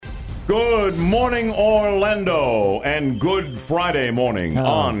Good morning, Orlando, and good Friday morning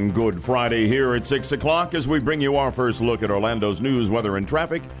on Good Friday here at 6 o'clock as we bring you our first look at Orlando's news, weather, and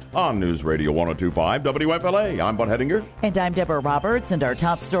traffic on News Radio 102.5 WFLA. I'm Bud Hettinger. And I'm Deborah Roberts, and our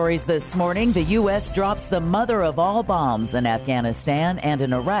top stories this morning. The U.S. drops the mother of all bombs in Afghanistan and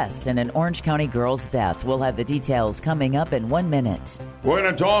an arrest in an Orange County girl's death. We'll have the details coming up in 1 minute. We're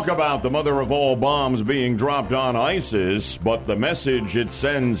going to talk about the mother of all bombs being dropped on ISIS, but the message it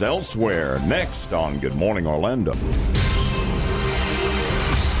sends elsewhere. Next on Good Morning Orlando.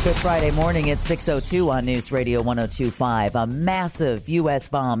 Good Friday morning at 6:02 on News Radio 102.5. A massive U.S.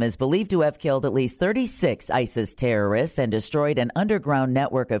 bomb is believed to have killed at least 36 ISIS terrorists and destroyed an underground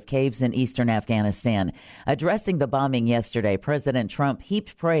network of caves in eastern Afghanistan. Addressing the bombing yesterday, President Trump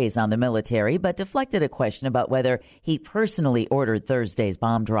heaped praise on the military, but deflected a question about whether he personally ordered Thursday's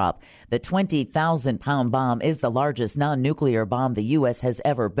bomb drop. The 20,000-pound bomb is the largest non-nuclear bomb the U.S. has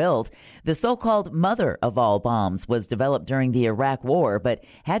ever built. The so-called mother of all bombs was developed during the Iraq War, but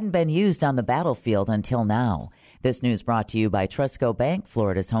hadn't been used on the battlefield until now. This news brought to you by Trusco Bank,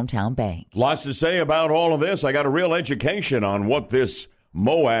 Florida's hometown bank. Lots to say about all of this. I got a real education on what this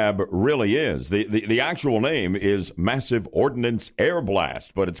Moab really is. The actual name is Massive Ordnance Air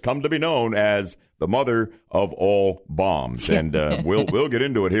Blast, but it's come to be known as the mother of all bombs. And we'll get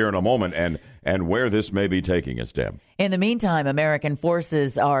into it here in a moment and where this may be taking us, Deb. In the meantime, American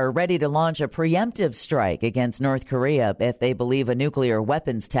forces are ready to launch a preemptive strike against North Korea if they believe a nuclear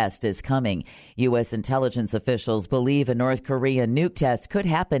weapons test is coming. U.S. intelligence officials believe a North Korean nuke test could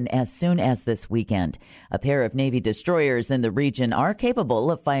happen as soon as this weekend. A pair of Navy destroyers in the region are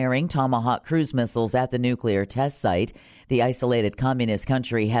capable of firing Tomahawk cruise missiles at the nuclear test site. The isolated communist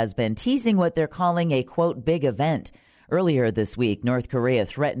country has been teasing what they're calling a, quote, big event. Earlier this week, North Korea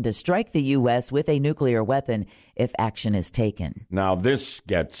threatened to strike the U.S. with a nuclear weapon if action is taken. Now, this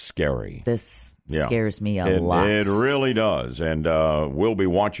gets scary. This scares me a lot. It really does. And we'll be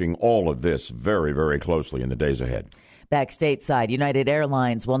watching all of this very, very closely in the days ahead. Back stateside, United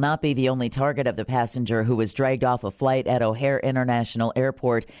Airlines will not be the only target of the passenger who was dragged off a flight at O'Hare International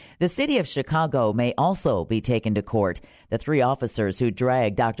Airport. The city of Chicago may also be taken to court. The three officers who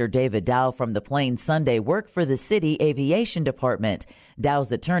dragged Dr. David Dow from the plane Sunday work for the city aviation department.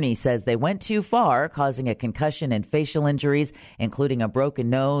 Dow's attorney says they went too far, causing a concussion and facial injuries, including a broken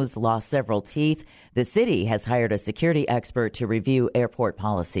nose, lost several teeth. The city has hired a security expert to review airport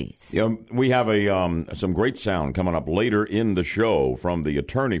policies. We have some great sound coming up later in the show from the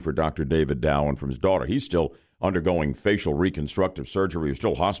attorney for Dr. David Dow and from his daughter. He's still undergoing facial reconstructive surgery. He was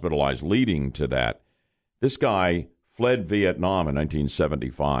still hospitalized leading to that. This guy fled Vietnam in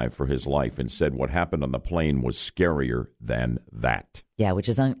 1975 for his life and said what happened on the plane was scarier than that. Yeah, which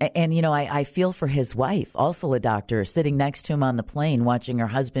is, I feel for his wife, also a doctor, sitting next to him on the plane, watching her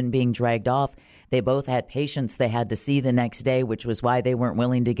husband being dragged off. They both had patients they had to see the next day, which was why they weren't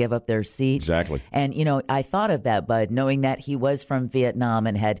willing to give up their seat. Exactly. And, I thought of that, Bud, knowing that he was from Vietnam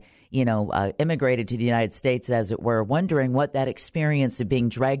and had, immigrated to the United States, as it were, wondering what that experience of being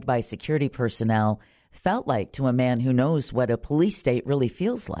dragged by security personnel felt like to a man who knows what a police state really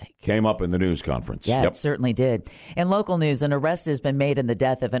feels like. Came up in the news conference. Yeah, It certainly did. In local news, an arrest has been made in the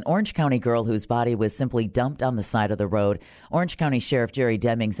death of an Orange County girl whose body was simply dumped on the side of the road. Orange County Sheriff Jerry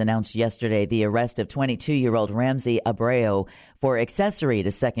Demings announced yesterday the arrest of 22-year-old Ramsey Abreu for accessory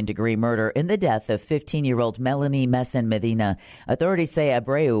to second-degree murder in the death of 15-year-old Melanie Messin Medina. Authorities say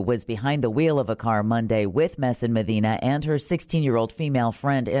Abreu was behind the wheel of a car Monday with Messin Medina and her 16-year-old female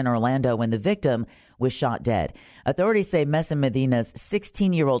friend in Orlando when the victim was shot dead. Authorities say Messin Medina's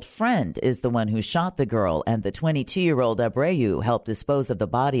 16-year-old friend is the one who shot the girl, and the 22-year-old Abreu helped dispose of the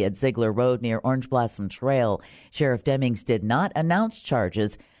body at Ziegler Road near Orange Blossom Trail. Sheriff Demings did not announce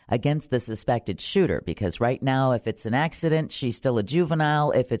charges against the suspected shooter because right now, if it's an accident, she's still a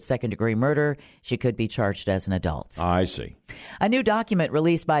juvenile. If it's second-degree murder, she could be charged as an adult. I see. A new document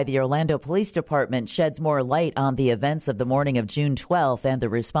released by the Orlando Police Department sheds more light on the events of the morning of June 12th and the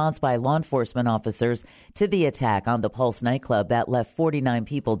response by law enforcement officers to the attack on the Pulse nightclub that left 49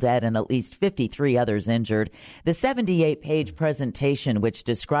 people dead and at least 53 others injured. The 78-page presentation, which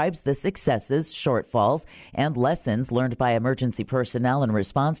describes the successes, shortfalls, and lessons learned by emergency personnel in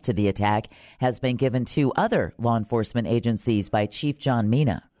response to the attack, has been given to other law enforcement agencies by Chief John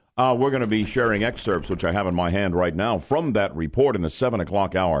Mina. We're going to be sharing excerpts, which I have in my hand right now, from that report in the 7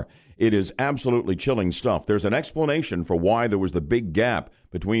 o'clock hour. It is absolutely chilling stuff. There's an explanation for why there was the big gap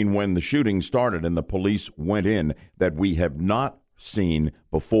between when the shooting started and the police went in that we have not seen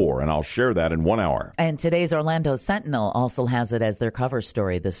before, and I'll share that in 1 hour. And today's Orlando Sentinel also has it as their cover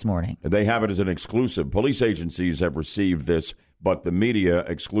story this morning. They have it as an exclusive. Police agencies have received this but the media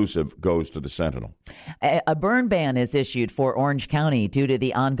exclusive goes to the Sentinel. A burn ban is issued for Orange County due to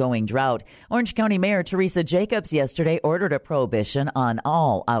the ongoing drought. Orange County Mayor Teresa Jacobs yesterday ordered a prohibition on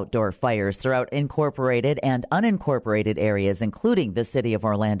all outdoor fires throughout incorporated and unincorporated areas, including the city of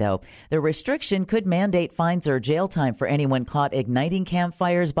Orlando. The restriction could mandate fines or jail time for anyone caught igniting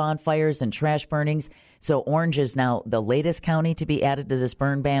campfires, bonfires, and trash burnings. So Orange is now the latest county to be added to this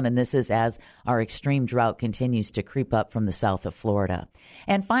burn ban, and this is as our extreme drought continues to creep up from the south of Florida.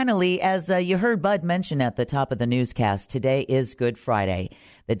 And finally, as you heard Bud mention at the top of the newscast, today is Good Friday.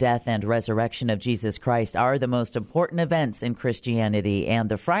 The death and resurrection of Jesus Christ are the most important events in Christianity, and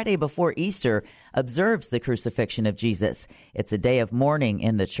the Friday before Easter observes the crucifixion of Jesus. It's a day of mourning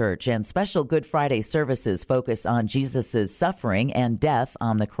in the church, and special Good Friday services focus on Jesus' suffering and death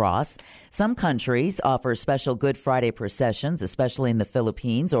on the cross. Some countries offer special Good Friday processions, especially in the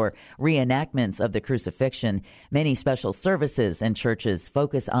Philippines, or reenactments of the crucifixion. Many special services and churches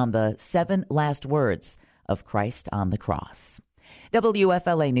focus on the 7 last words of Christ on the cross.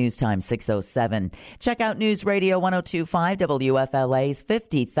 WFLA News Time 6:07. Check out News Radio 102.5 WFLA's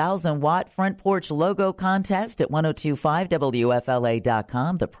 50,000-watt front porch logo contest at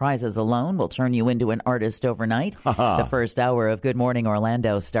 1025WFLA.com. The prizes alone will turn you into an artist overnight. The first hour of Good Morning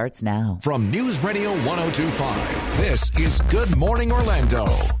Orlando starts now. From News Radio 102.5, this is Good Morning Orlando.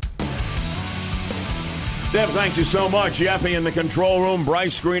 Deb, thank you so much. Yaffee in the control room.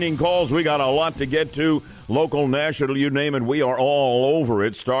 Bryce screening calls. We got a lot to get to. Local, national, you name it. We are all over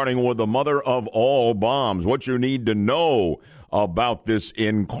it, starting with the mother of all bombs. What you need to know about this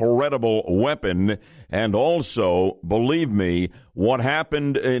incredible weapon. And also, believe me, what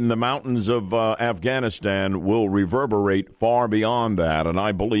happened in the mountains of Afghanistan will reverberate far beyond that. And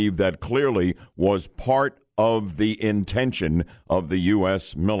I believe that clearly was part of the intention of the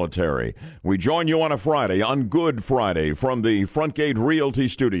U.S. military. We join you on a Friday, on Good Friday, from the Front Gate Realty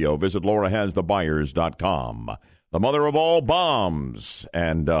Studio. Visit LauraHasTheBuyers.com. The mother of all bombs,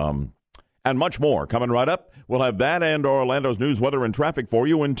 and much more coming right up. We'll have that and Orlando's news, weather, and traffic for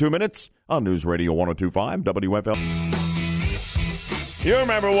you in 2 minutes on News Radio 102.5 WFL. You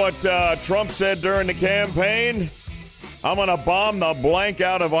remember what Trump said during the campaign? I'm going to bomb the blank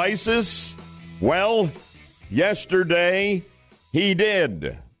out of ISIS. Well, yesterday, he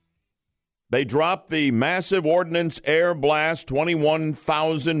did. They dropped the massive ordnance air blast,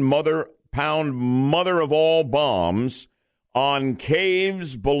 21,000 mother-pound mother-of-all bombs on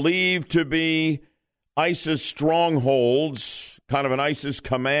caves believed to be ISIS strongholds, kind of an ISIS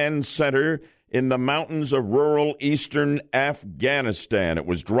command center in the mountains of rural eastern Afghanistan. It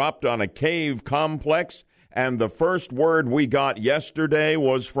was dropped on a cave complex. And the first word we got yesterday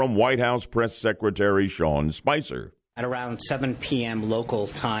was from White House Press Secretary Sean Spicer. At around 7 p.m. local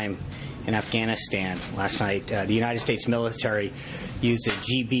time in Afghanistan last night, the United States military used a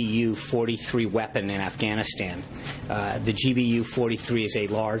GBU-43 weapon in Afghanistan. The GBU-43 is a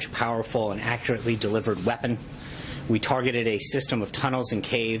large, powerful, and accurately delivered weapon. We targeted a system of tunnels and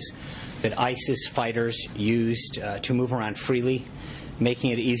caves that ISIS fighters used to move around freely,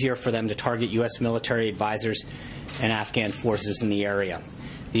 making it easier for them to target U.S. military advisors and Afghan forces in the area.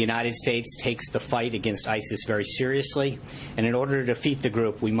 The United States takes the fight against ISIS very seriously, and in order to defeat the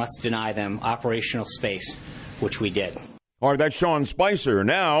group, we must deny them operational space, which we did. All right, that's Sean Spicer.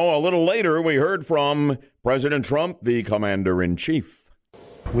 Now, a little later, we heard from President Trump, the commander-in-chief.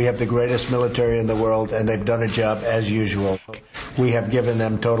 We have the greatest military in the world, and they've done a job as usual. We have given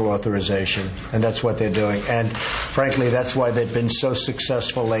them total authorization, and that's what they're doing. And frankly, that's why they've been so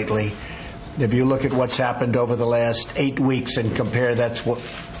successful lately. If you look at what's happened over the last 8 weeks and compare that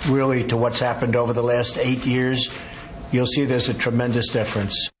really to what's happened over the last 8 years, you'll see there's a tremendous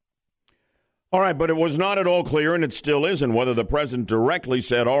difference. All right, but it was not at all clear, and it still isn't, whether the president directly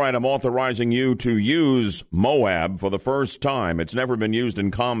said, all right, I'm authorizing you to use Moab for the first time. It's never been used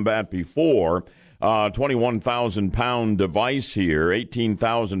in combat before. 21,000-pound device here,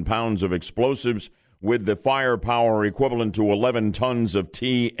 18,000 pounds of explosives with the firepower equivalent to 11 tons of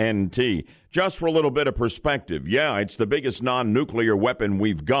TNT. Just for a little bit of perspective, yeah, it's the biggest non-nuclear weapon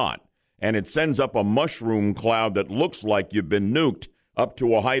we've got, and it sends up a mushroom cloud that looks like you've been nuked up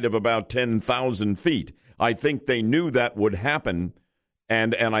to a height of about 10,000 feet. I think they knew that would happen,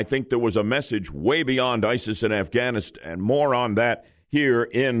 and I think there was a message way beyond ISIS in Afghanistan. More on that here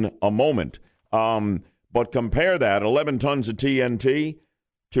in a moment. But compare that, 11 tons of TNT,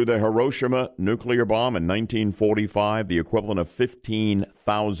 to the Hiroshima nuclear bomb in 1945, the equivalent of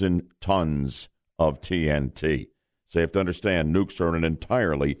 15,000 tons of TNT. So you have to understand, nukes are in an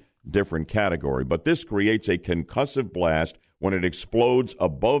entirely different category. But this creates a concussive blast when it explodes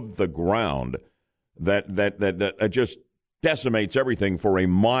above the ground that just decimates everything for a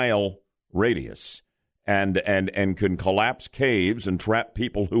mile radius and can collapse caves and trap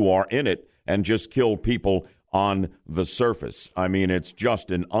people who are in it and just kill people on the surface. I mean, it's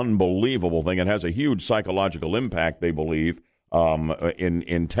just an unbelievable thing. It has a huge psychological impact, they believe,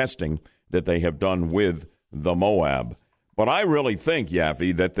 in testing that they have done with the Moab. But I really think,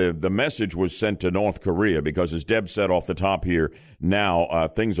 Yaffee, that the message was sent to North Korea because, as Deb said off the top here, now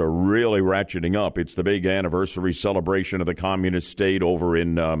things are really ratcheting up. It's the big anniversary celebration of the communist state over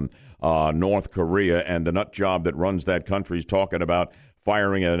in North Korea, and the nut job that runs that country is talking about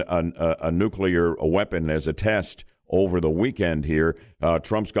firing a nuclear weapon as a test over the weekend here.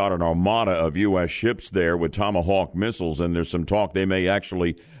 Trump's got an armada of U.S. ships there with Tomahawk missiles, and there's some talk they may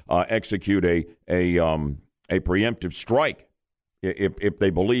actually execute a preemptive strike if they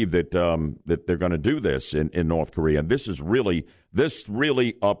believe that that they're going to do this in North Korea. And this really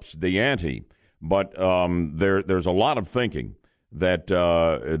ups the ante. But there's a lot of thinking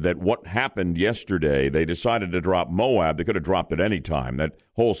that what happened yesterday, they decided to drop Moab. They could have dropped it any time. That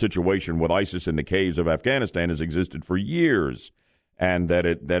whole situation with ISIS in the caves of Afghanistan has existed for years, and that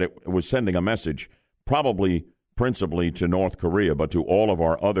it was sending a message probably principally to North Korea, but to all of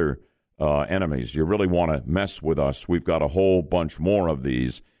our other enemies. You really want to mess with us, we've got a whole bunch more of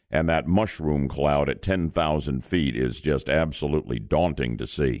these, and that mushroom cloud at 10,000 feet is just absolutely daunting to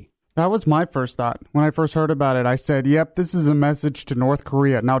see. That was my first thought. When I first heard about it, I said, yep, this is a message to North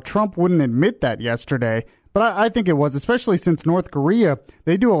Korea. Now, Trump wouldn't admit that yesterday, but I think it was, especially since North Korea,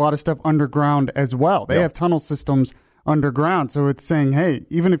 they do a lot of stuff underground as well. They have tunnel systems underground, so it's saying, hey,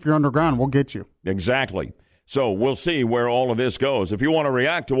 even if you're underground, we'll get you. Exactly. So we'll see where all of this goes. If you want to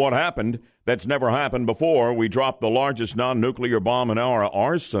react to what happened, that's never happened before. We dropped the largest non-nuclear bomb in our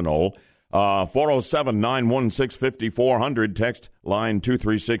arsenal. 407-916-5400, text line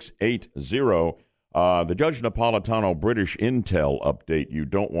 23680. The Judge Napolitano British Intel update you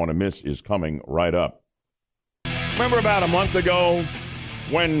don't want to miss is coming right up. Remember about a month ago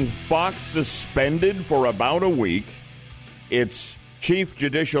when Fox suspended for about a week its Chief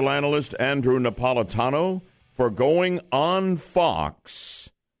Judicial Analyst Andrew Napolitano for going on Fox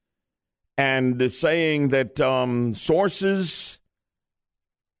and saying that sources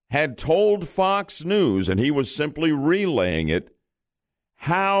had told Fox News, and he was simply relaying it,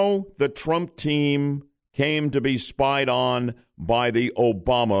 how the Trump team came to be spied on by the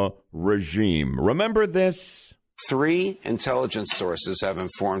Obama regime. Remember this? 3 intelligence sources have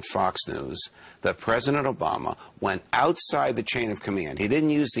informed Fox News that President Obama went outside the chain of command. He didn't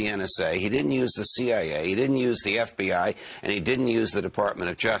use the NSA, he didn't use the CIA, he didn't use the FBI, and he didn't use the Department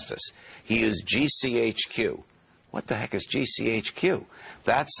of Justice. He used GCHQ. What the heck is GCHQ?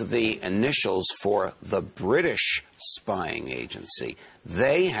 That's the initials for the British spying agency.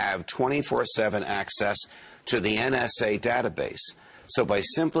 They have 24/7 access to the NSA database. So by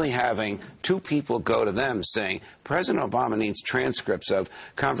simply having 2 people go to them saying, President Obama needs transcripts of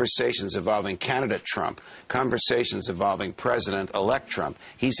conversations involving candidate Trump, conversations involving President-elect Trump,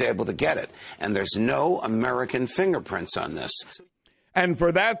 he's able to get it. And there's no American fingerprints on this. And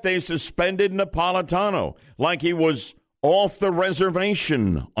for that, they suspended Napolitano like he was off the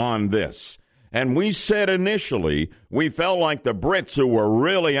reservation on this. And we said initially, we felt like the Brits who were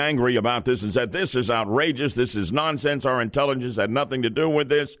really angry about this and said, this is outrageous, this is nonsense, our intelligence had nothing to do with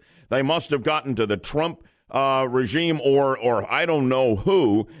this. They must have gotten to the Trump regime or I don't know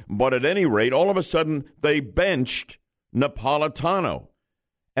who, but at any rate, all of a sudden, they benched Napolitano.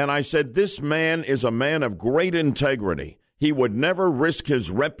 And I said, this man is a man of great integrity. He would never risk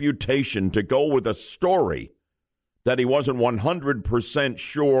his reputation to go with a story that he wasn't 100%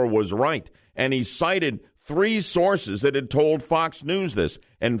 sure was right. And he cited 3 sources that had told Fox News this,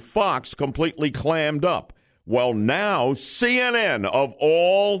 and Fox completely clammed up. Well, now CNN, of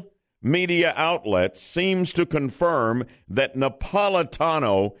all media outlets, seems to confirm that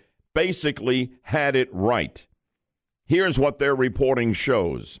Napolitano basically had it right. Here's what their reporting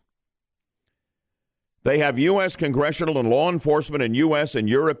shows. They have U.S. congressional and law enforcement and U.S. and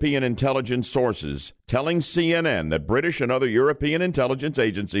European intelligence sources telling CNN that British and other European intelligence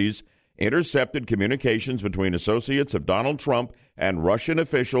agencies intercepted communications between associates of Donald Trump and Russian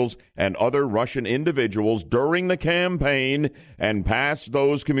officials and other Russian individuals during the campaign and passed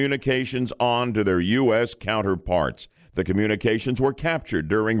those communications on to their U.S. counterparts. The communications were captured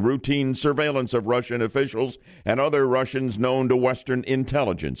during routine surveillance of Russian officials and other Russians known to Western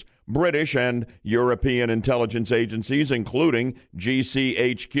intelligence, British and European intelligence agencies, including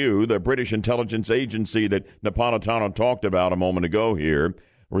GCHQ, the British intelligence agency that Napolitano talked about a moment ago here.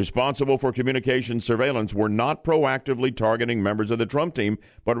 responsible for communications surveillance were not proactively targeting members of the Trump team,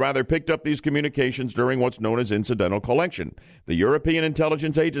 but rather picked up these communications during what's known as incidental collection. The European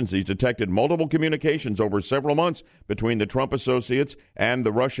intelligence agencies detected multiple communications over several months between the Trump associates and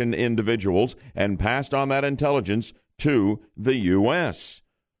the Russian individuals and passed on that intelligence to the U.S.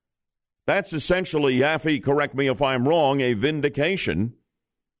 That's essentially, Yaffee, correct me if I'm wrong, a vindication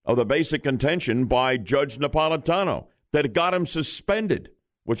of the basic contention by Judge Napolitano that it got him suspended,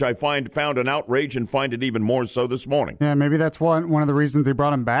 which I found an outrage and find it even more so this morning. Yeah, maybe that's one of the reasons they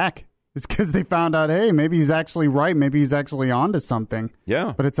brought him back. It's because they found out, hey, maybe he's actually right. Maybe he's actually onto something.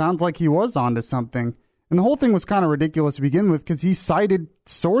 Yeah. But it sounds like he was onto something. And the whole thing was kind of ridiculous to begin with because he cited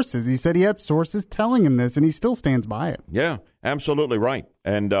sources. He said he had sources telling him this, and he still stands by it. Yeah, absolutely right.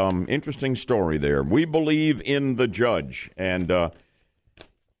 And interesting story there. We believe in the judge. And,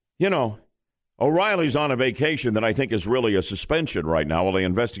 O'Reilly's on a vacation that I think is really a suspension right now while they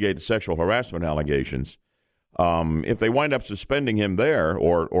investigate the sexual harassment allegations. If they wind up suspending him there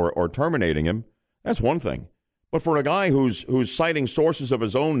or terminating him, that's one thing. But for a guy who's citing sources of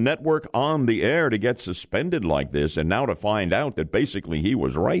his own network on the air to get suspended like this and now to find out that basically he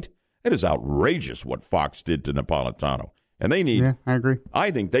was right, it is outrageous what Fox did to Napolitano. And they need, yeah, I agree.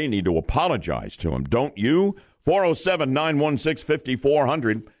 I think they need to apologize to him. Don't you?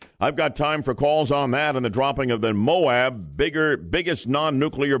 407-916-5400. I've got time for calls on that and the dropping of the Moab, biggest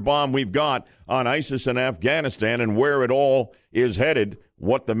non-nuclear bomb we've got on ISIS in Afghanistan and where it all is headed,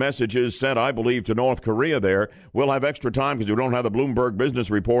 what the message is sent, I believe, to North Korea there. We'll have extra time because we don't have the Bloomberg Business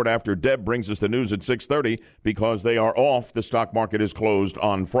Report after Deb brings us the news at 6:30 because they are off. The stock market is closed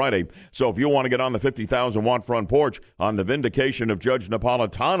on Friday. So if you want to get on the 50,000-watt front porch on the vindication of Judge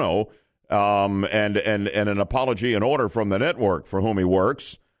Napolitano and an apology in order from the network for whom he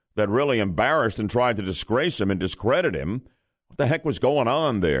works, that really embarrassed and tried to disgrace him and discredit him. What the heck was going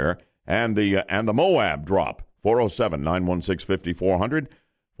on there? And the Moab drop. 407-916-5400.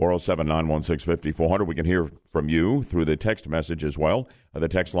 407-916-5400. We can hear from you through the text message as well. The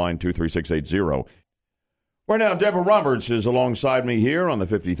text line 23680. Right now, Deborah Roberts is alongside me here on the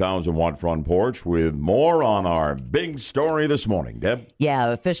 50,000-watt front porch with more on our big story this morning. Deb? Yeah,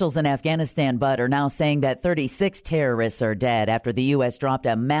 officials in Afghanistan, Bud, are now saying that 36 terrorists are dead after the U.S. dropped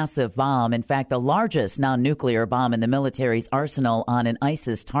a massive bomb. In fact, the largest non-nuclear bomb in the military's arsenal on an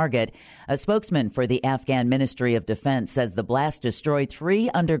ISIS target. A spokesman for the Afghan Ministry of Defense says the blast destroyed 3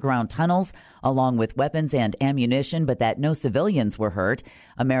 underground tunnels along with weapons and ammunition, but that no civilians were hurt.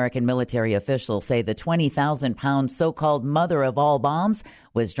 American military officials say the 20,000-pound so-called mother of all bombs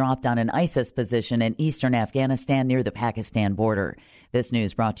was dropped on an ISIS position in eastern Afghanistan near the Pakistan border. This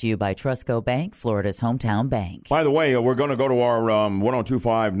news brought to you by Trustco Bank, Florida's hometown bank. By the way, we're going to go to our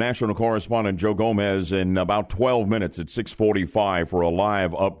 1025 national correspondent Joe Gomez in about 12 minutes at 6:45 for a live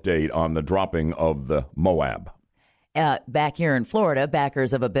update on the dropping of the Moab. Back here in Florida,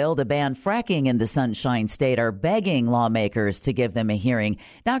 backers of a bill to ban fracking in the Sunshine State are begging lawmakers to give them a hearing.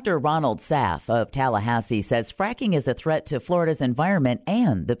 Dr. Ronald Saff of Tallahassee says fracking is a threat to Florida's environment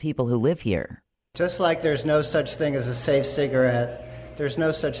and the people who live here. Just like there's no such thing as a safe cigarette, there's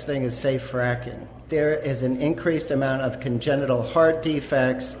no such thing as safe fracking. There is an increased amount of congenital heart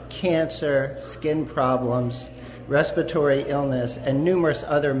defects, cancer, skin problems, respiratory illness, and numerous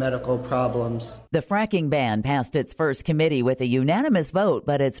other medical problems. The fracking ban passed its first committee with a unanimous vote,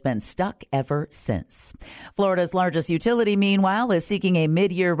 but it's been stuck ever since. Florida's largest utility, meanwhile, is seeking a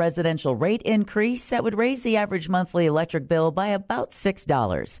mid-year residential rate increase that would raise the average monthly electric bill by about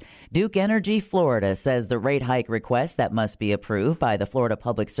 $6. Duke Energy Florida says the rate hike request that must be approved by the Florida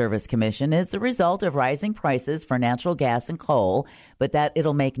Public Service Commission is the result of rising prices for natural gas and coal, but that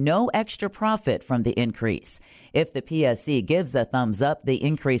it'll make no extra profit from the increase. If the PSC gives a thumbs up, the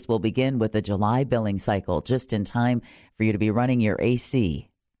increase will begin with the July billing cycle, just in time for you to be running your AC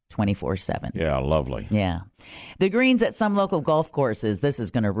 24/7. Yeah, lovely. Yeah. The greens at some local golf courses, this is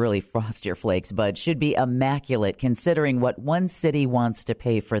going to really frost your flakes, Bud, should be immaculate considering what one city wants to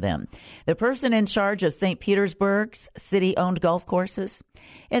pay for them. The person in charge of St. Petersburg's city-owned golf courses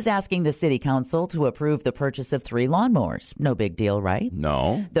is asking the city council to approve the purchase of 3 lawnmowers. No big deal, right?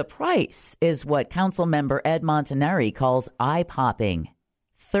 No. The price is what council member Ed Montanari calls eye-popping,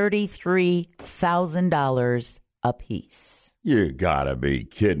 $33,000 apiece. You gotta be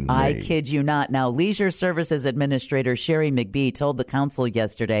kidding me. I kid you not. Now, Leisure Services Administrator Sherry McBee told the council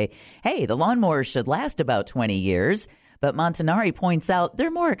yesterday, hey, the lawnmowers should last about 20 years. But Montanari points out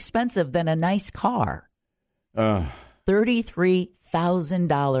they're more expensive than a nice car.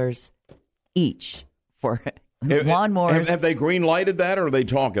 $33,000 each for lawnmowers. Have they green-lighted that, or are they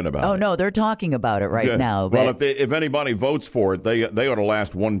talking about it? Oh, no, they're talking about it right now. Well, if anybody votes for it, they ought to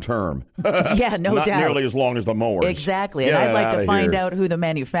last one term. Yeah, no Not doubt. Not nearly as long as the mowers. Exactly. Get And I'd like to find here. out who the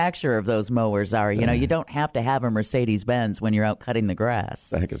manufacturer of those mowers are. You know, you don't have to have a Mercedes-Benz when you're out cutting the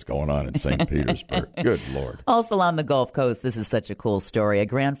grass. What the heck is going on in St. Petersburg? Good Lord. Also on the Gulf Coast, this is such a cool story. A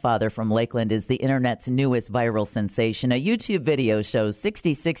grandfather from Lakeland is the internet's newest viral sensation. A YouTube video shows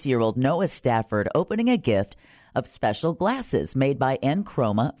 66-year-old Noah Stafford opening a gift of special glasses made by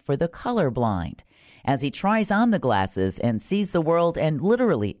Enchroma for the colorblind. As he tries on the glasses and sees the world in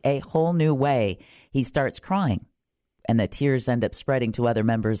literally a whole new way, he starts crying. And the tears end up spreading to other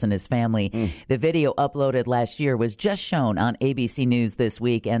members in his family. The video uploaded last year was just shown on ABC News this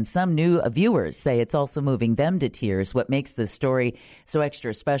week, and some new viewers say it's also moving them to tears. What makes this story so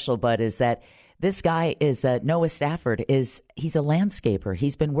extra special, Bud, is that this guy is Noah Stafford. He's a landscaper.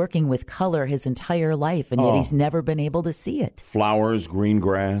 He's been working with color his entire life, and yet he's never been able to see it. Flowers, green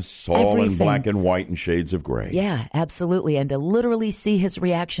grass, all Everything. in black and white and shades of gray. Yeah, absolutely. And to literally see his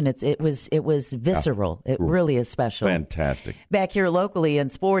reaction, it was visceral. It really is special. Fantastic. Back here locally in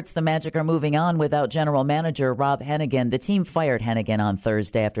sports, the Magic are moving on without general manager Rob Hennigan. The team fired Hennigan on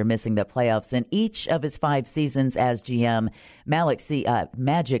Thursday after missing the playoffs in each of his 5 seasons as GM. Magic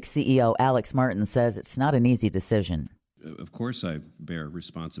CEO Alex Martin says it's not an easy decision. Of course I bear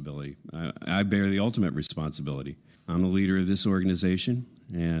responsibility. I bear the ultimate responsibility. I'm the leader of this organization,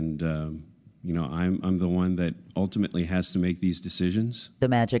 and I'm the one that ultimately has to make these decisions. The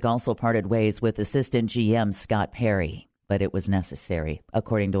Magic also parted ways with assistant GM Scott Perry, but it was necessary,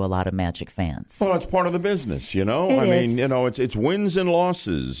 according to a lot of Magic fans. Well, it's part of the business, you know. It's wins and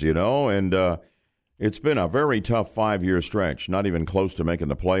losses, you know, and it's been a very tough 5-year stretch, not even close to making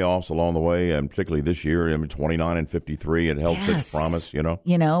the playoffs along the way, and particularly this year, 29-53, it held such promise, you know.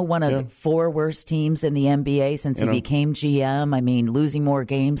 You know, one of the 4 worst teams in the NBA since he became GM. I mean, losing more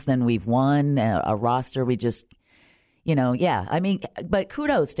games than we've won, a roster we just... but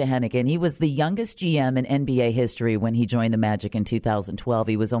kudos to Hennigan. He was the youngest GM in NBA history when he joined the Magic in 2012.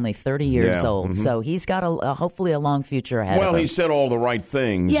 He was only 30 years old, so he's got hopefully a long future ahead of him. Well, he said all the right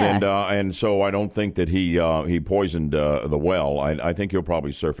things, and so I don't think that he poisoned the well. I think he'll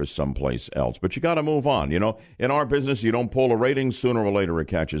probably surface someplace else. But you got to move on. You know, in our business, you don't pull a rating, sooner or later it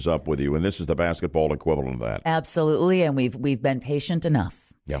catches up with you, and this is the basketball equivalent of that. Absolutely, and we've been patient enough.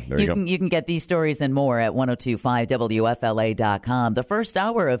 Yeah, there you go. You can get these stories and more at 1025WFLA.com. The first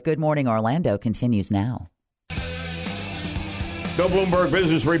hour of Good Morning Orlando continues now. The Bloomberg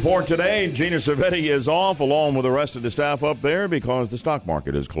Business Report today. Gina Cervetti is off along with the rest of the staff up there because the stock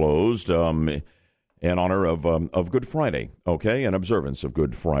market is closed in honor of Good Friday, okay, in observance of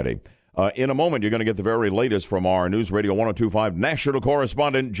Good Friday. In a moment, you're going to get the very latest from our News Radio 102.5 national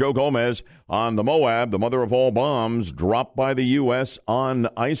correspondent Joe Gomez on the Moab, the mother of all bombs, dropped by the U.S. on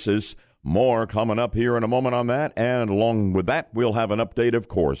ISIS. More coming up here in a moment on that. And along with that, we'll have an update, of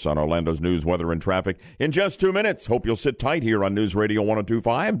course, on Orlando's news, weather, and traffic in just 2 minutes. Hope you'll sit tight here on News Radio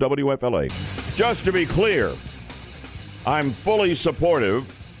 102.5 WFLA. Just to be clear, I'm fully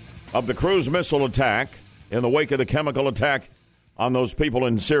supportive of the cruise missile attack in the wake of the chemical attack on those people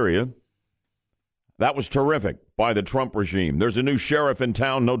in Syria. That was terrific by the Trump regime. There's a new sheriff in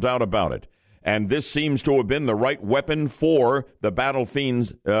town, no doubt about it. And this seems to have been the right weapon for the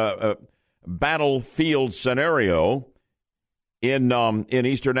battlefield scenario in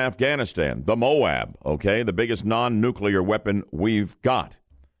eastern Afghanistan, the Moab, okay, the biggest non-nuclear weapon we've got.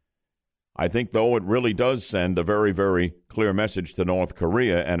 I think, though, it really does send a very, very clear message to North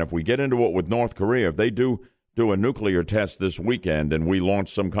Korea. And if we get into it with North Korea, if they do a nuclear test this weekend and we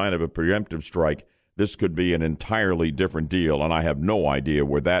launch some kind of a preemptive strike, this could be an entirely different deal, and I have no idea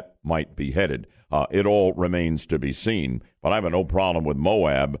where that might be headed. It all remains to be seen. But I have no problem with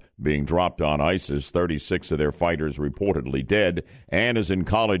Moab being dropped on ISIS, 36 of their fighters reportedly dead. Ann is in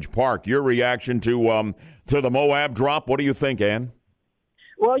College Park. Your reaction to the Moab drop, what do you think, Ann?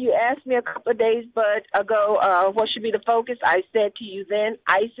 Well, you asked me a couple of days ago what should be the focus. I said to you then,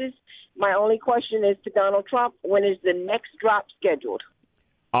 ISIS. My only question is to Donald Trump, when is the next drop scheduled?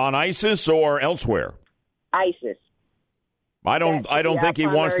 On ISIS or elsewhere? ISIS. I don't think he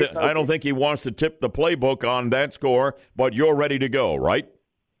wants to. I don't think he wants to tip the playbook on that score. But you're ready to go, right?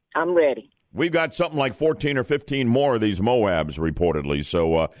 I'm ready. We've got something like 14 or 15 more of these Moabs reportedly.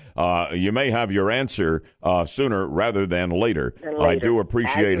 So you may have your answer sooner rather than later. I do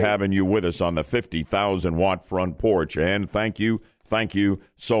appreciate having you with us on the 50,000-watt front porch, and thank you. Thank you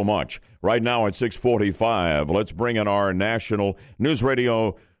so much. Right now at 6:45, let's bring in our national News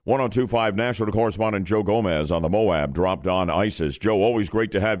Radio 1025 national correspondent Joe Gomez on the Moab dropped on ISIS. Joe, always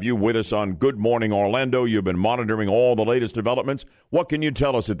great to have you with us on Good Morning Orlando. You've been monitoring all the latest developments. What can you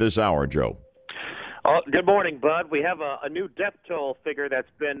tell us at this hour, Joe? Good morning, Bud. We have a new death toll figure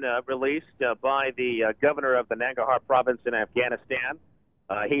that's been released by the governor of the Nangarhar province in Afghanistan.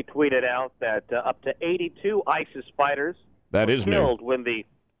 He tweeted out that up to 82 ISIS fighters were killed when the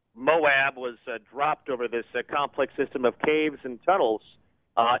Moab was dropped over this complex system of caves and tunnels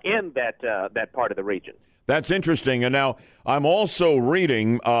in that part of the region. That's interesting. And now I'm also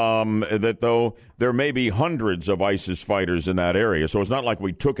reading that, though, there may be hundreds of ISIS fighters in that area. So it's not like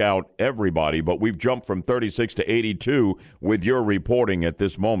we took out everybody, but we've jumped from 36 to 82 with your reporting at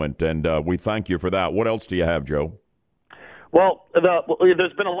this moment. And we thank you for that. What else do you have, Joe? Well,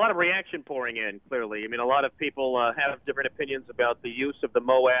 there's been a lot of reaction pouring in, clearly. I mean, a lot of people have different opinions about the use of the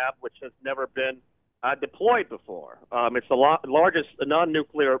Moab, which has never been deployed before. It's the largest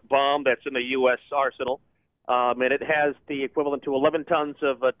non-nuclear bomb that's in the U.S. arsenal. And it has the equivalent to 11 tons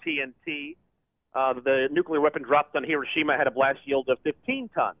of TNT. The nuclear weapon dropped on Hiroshima had a blast yield of 15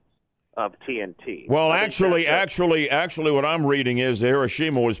 tons of TNT. Well, actually, what I'm reading is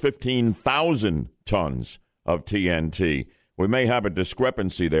Hiroshima was 15,000 tons of TNT. We may have a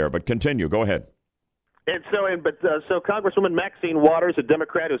discrepancy there, but continue. Go ahead. And so Congresswoman Maxine Waters, a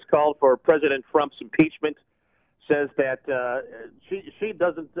Democrat who's called for President Trump's impeachment, says that she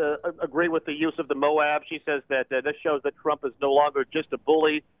doesn't agree with the use of the Moab. She says that this shows that Trump is no longer just a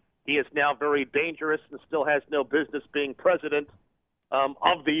bully. He is now very dangerous and still has no business being president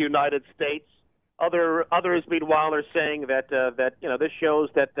of the United States. Others, meanwhile, are saying that this shows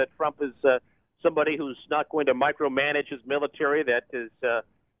that Trump is somebody who's not going to micromanage his military, that is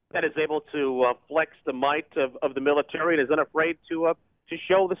able to flex the might of the military and is unafraid to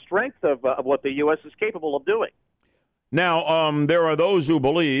show the strength of what the U.S. is capable of doing. Now, there are those who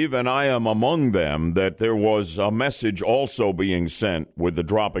believe, and I am among them, that there was a message also being sent with the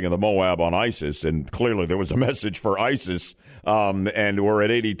dropping of the Moab on ISIS, and clearly there was a message for ISIS, and we're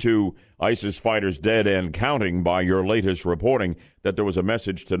at 82 ISIS fighters dead and counting by your latest reporting, that there was a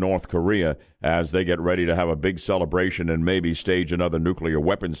message to North Korea as they get ready to have a big celebration and maybe stage another nuclear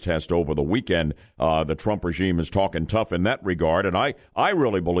weapons test over the weekend. The Trump regime is talking tough in that regard, and I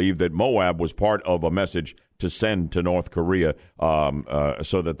really believe that Moab was part of a message to send to North Korea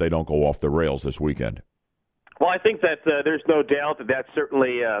so that they don't go off the rails this weekend. Well, I think that there's no doubt that that's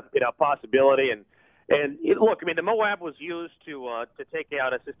certainly a possibility. And look, I mean, the Moab was used to take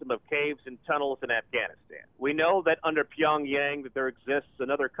out a system of caves and tunnels in Afghanistan. We know that under Pyongyang that there exists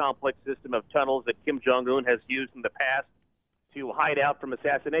another complex system of tunnels that Kim Jong-un has used in the past to hide out from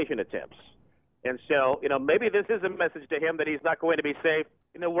assassination attempts. And so, maybe this is a message to him that he's not going to be safe,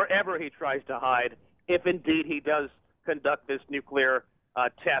 wherever he tries to hide, if indeed he does conduct this nuclear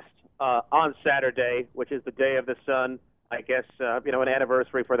test on Saturday, which is the Day of the Sun, I guess, an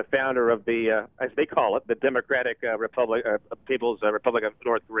anniversary for the founder of the, as they call it, the Democratic People's Republic of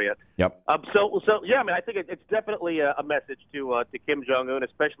North Korea. Yep. So yeah, I mean, I think it's definitely a message to Kim Jong-un,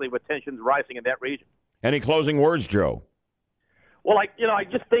 especially with tensions rising in that region. Any closing words, Joe? Well, I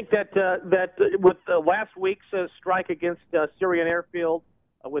just think that with last week's strike against Syrian airfield,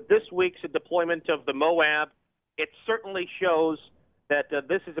 with this week's deployment of the Moab, it certainly shows that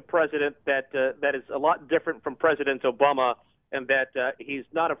this is a president that is a lot different from President Obama, and that he's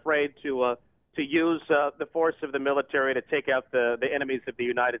not afraid to use the force of the military to take out the enemies of the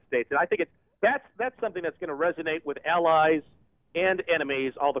United States. And I think that's something that's going to resonate with allies and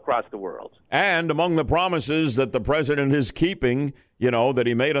enemies all across the world. And among the promises that the president is keeping, that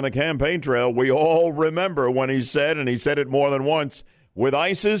he made on the campaign trail, we all remember when he said, and he said it more than once, with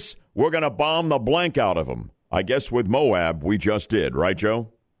ISIS, we're going to bomb the blank out of them. I guess with Moab, we just did. Right,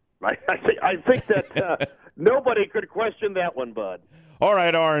 Joe? Right. I think that nobody could question that one, Bud. All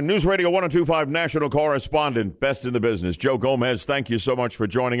right, our News Radio 1025 national correspondent, best in the business, Joe Gomez, thank you so much for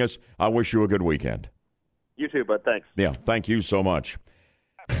joining us. I wish you a good weekend. You too, Bud. Thanks. Yeah, thank you so much.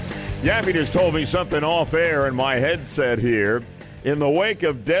 Yaffee just told me something off air in my headset here. In the wake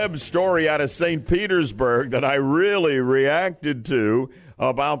of Deb's story out of St. Petersburg that I really reacted to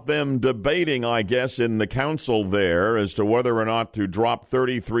about them debating, I guess, in the council there as to whether or not to drop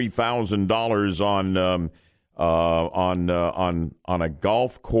 $33,000 on a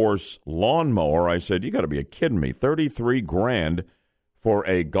golf course lawnmower, I said, you got to be kidding me. $33,000 for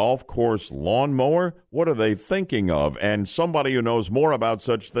a golf course lawnmower? What are they thinking of? And somebody who knows more about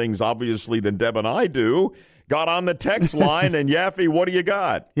such things, obviously, than Deb and I do, got on the text line. And Yaffee, what do you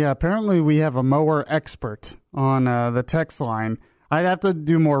got? Yeah, apparently we have a mower expert on the text line. I'd have to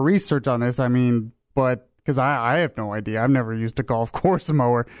do more research on this. But because I have no idea. I've never used a golf course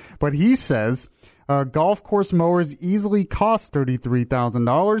mower. But he says golf course mowers easily cost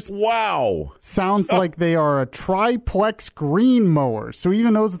 $33,000. Wow. Sounds like they are a triplex green mower. So he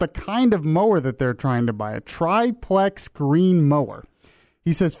even knows the kind of mower that they're trying to buy, a triplex green mower.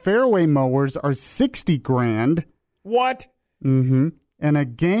 He says fairway mowers are $60,000. What? Mm-hmm. And a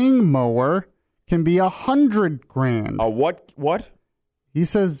gang mower can be $100,000. A what? What? He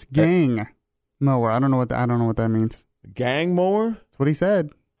says gang mower. I don't know what that means. Gang mower? That's what he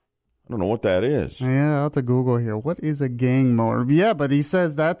said. I don't know what that is. Yeah, I'll have to Google here. What is a gang mower? Yeah, but he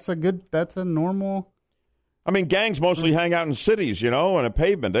says that's a normal. I mean, gangs mostly hang out in cities, and a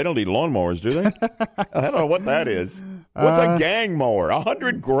pavement. They don't need lawnmowers, do they? I don't know what that is. What's a gang mower?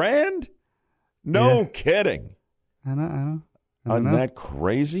 $100,000? No kidding. I don't Isn't know. that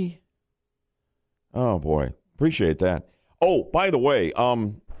crazy? Oh, boy. Appreciate that. Oh, by the way,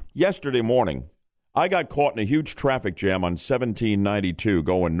 yesterday morning, I got caught in a huge traffic jam on 1792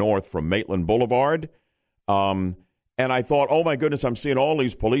 going north from Maitland Boulevard. And I thought, oh, my goodness, I'm seeing all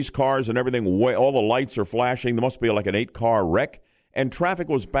these police cars and everything. All the lights are flashing. There must be like an 8-car wreck. And traffic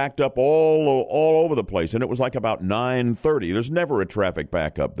was backed up all over the place. And it was like about 9:30. There's never a traffic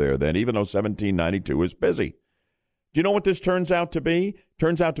backup there then, even though 1792 is busy. Do you know what this turns out to be?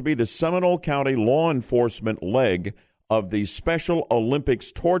 Turns out to be the Seminole County law enforcement leg of the Special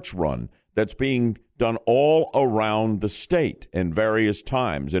Olympics torch run that's being done all around the state in various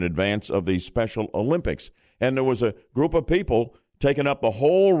times in advance of the Special Olympics. And there was a group of people taking up the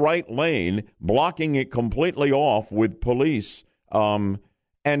whole right lane, blocking it completely off with police, and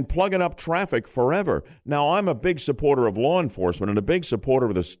plugging up traffic forever. Now, I'm a big supporter of law enforcement and a big supporter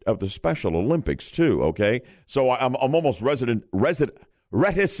of the Special Olympics, too, okay? So I'm almost reticent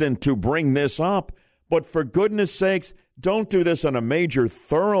to bring this up. But for goodness sakes, don't do this on a major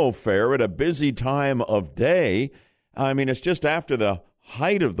thoroughfare at a busy time of day. I mean, it's just after the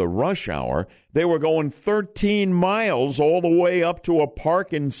height of the rush hour. They were going 13 miles all the way up to a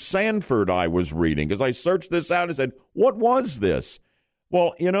park in Sanford, I was reading, because I searched this out and said, what was this?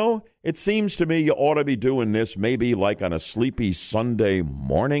 Well, it seems to me you ought to be doing this maybe like on a sleepy Sunday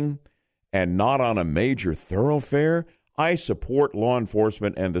morning and not on a major thoroughfare. I support law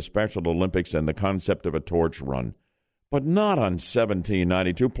enforcement and the Special Olympics and the concept of a torch run, but not on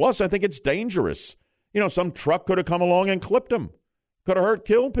 1792. Plus, I think it's dangerous. Some truck could have come along and clipped them. Could have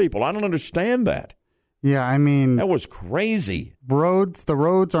killed people. I don't understand that. Yeah, I mean, that was crazy. The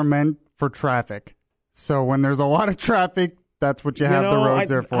roads are meant for traffic. So when there's a lot of traffic, that's what you have the roads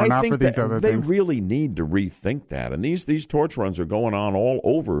there for, not for these other things. They really need to rethink that. And these torch runs are going on all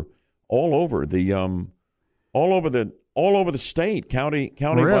over the state, county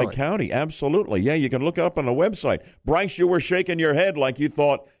really? by county. Absolutely. Yeah, you can look it up on the website. Bryce, you were shaking your head like you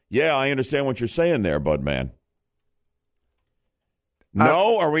thought, yeah, I understand what you're saying there, bud man.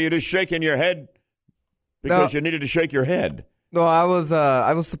 No, or were you just shaking your head because you needed to shake your head? No, I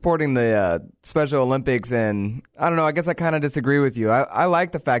was supporting the Special Olympics, and I don't know, I guess I kind of disagree with you. I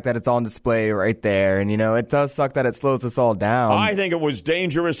like the fact that it's on display right there, and, it does suck that it slows us all down. I think it was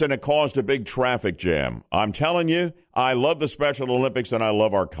dangerous, and it caused a big traffic jam. I'm telling you, I love the Special Olympics, and I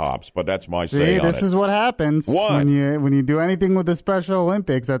love our cops, but that's my say on it. See, this is what happens when you do anything with the Special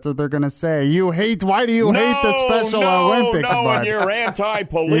Olympics. That's what they're going to say. Why do you hate the Special Olympics, No, bud? and you're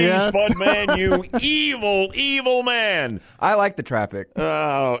anti-police, Yes. bud man, you evil, evil man. I like the traffic.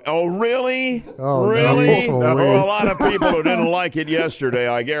 Oh, really? Oh, really? no. There were a lot of people who didn't like it yesterday,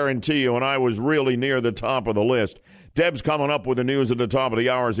 I guarantee you, and I was really near the top of the list. Deb's coming up with the news at the top of the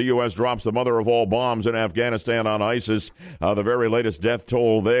hour as the U.S. drops the mother of all bombs in Afghanistan on ISIS. The very latest death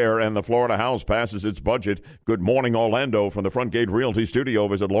toll there, and the Florida House passes its budget. Good morning, Orlando, from the Front Gate Realty Studio.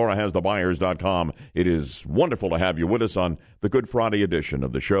 Visit LauraHasTheBuyers.com. It is wonderful to have you with us on the Good Friday edition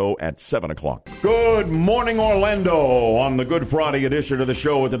of the show at 7 o'clock. Good morning, Orlando, on the Good Friday edition of the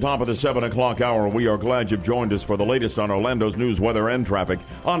show at the top of the 7 o'clock hour. We are glad you've joined us for the latest on Orlando's news, weather, and traffic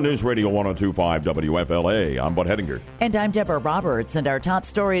on News Radio 102.5 WFLA. I'm Bud Hettinger. And I'm Deborah Roberts, and our top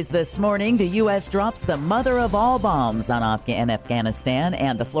stories this morning: the U.S. drops the mother of all bombs on Afghanistan,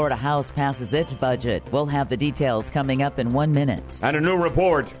 and the Florida House passes its budget. We'll have the details coming up in 1 minute. And a new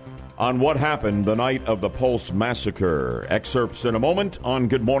report on what happened the night of the PUSLE massacre. Excerpts in a moment on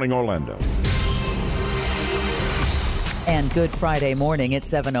Good Morning Orlando. And Good Friday morning at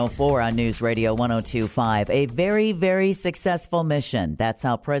 7:04 on News Radio 102.5. A very, very successful mission. That's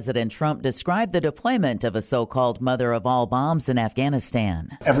how President Trump described the deployment of a so-called mother of all bombs in Afghanistan.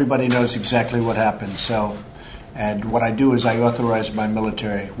 Everybody knows exactly what happened, so And what I do is I authorize my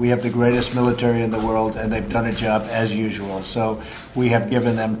military. We have the greatest military in the world, and they've done a job as usual. So we have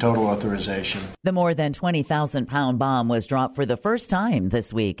given them total authorization. The more than 20,000-pound bomb was dropped for the first time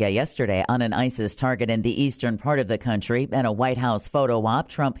this week, yesterday, on an ISIS target in the eastern part of the country. In a White House photo op,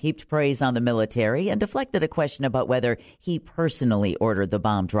 Trump heaped praise on the military and deflected a question about whether he personally ordered the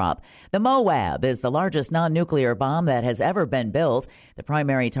bomb drop. The Moab is the largest non-nuclear bomb that has ever been built. The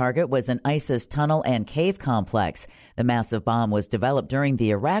primary target was an ISIS tunnel and cave complex. The massive bomb was developed during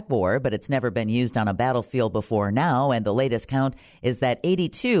the Iraq War, but it's never been used on a battlefield before now, and the latest count is that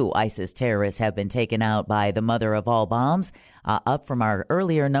 82 ISIS terrorists have been taken out by the mother of all bombs, up from our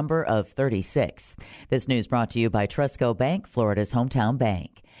earlier number of 36. This news brought to you by Trusco Bank, Florida's hometown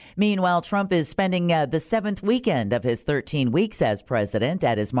bank. Meanwhile, Trump is spending the seventh weekend of his 13 weeks as president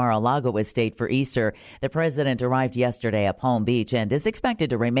at his Mar-a-Lago estate for Easter. The president arrived yesterday at Palm Beach and is expected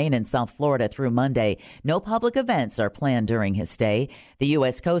to remain in South Florida through Monday. No public events are planned during his stay. The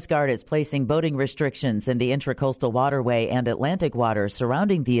U.S. Coast Guard is placing boating restrictions in the Intracoastal Waterway and Atlantic waters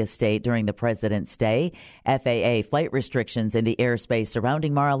surrounding the estate during the president's stay. FAA flight restrictions in the airspace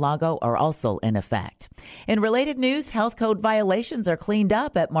surrounding Mar-a-Lago are also in effect. In related news, health code violations are cleaned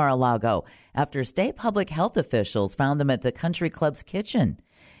up at Mar-a-Lago after state public health officials found them at the country club's kitchen.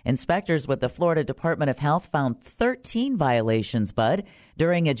 Inspectors with the Florida Department of Health found 13 violations, Bud,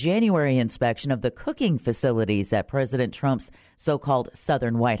 during a January inspection of the cooking facilities at President Trump's so-called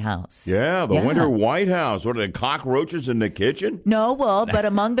Southern White House. Yeah, the Winter White House. What are the cockroaches in the kitchen? No, well, but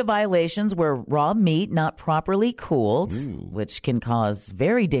among the violations were raw meat not properly cooled, which can cause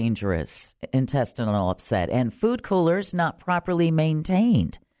very dangerous intestinal upset, and food coolers not properly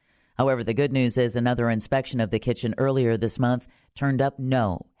maintained. However, the good news is another inspection of the kitchen earlier this month turned up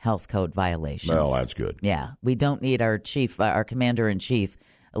no health code violations. Well, that's good. Yeah, we don't need our commander-in-chief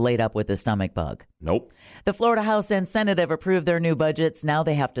laid up with a stomach bug. Nope. The Florida House and Senate have approved their new budgets. Now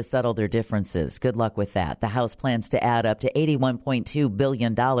they have to settle their differences. Good luck with that. The House plans to add up to $81.2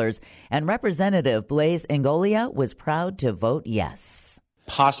 billion, and Representative Blaise Ingoglia was proud to vote yes.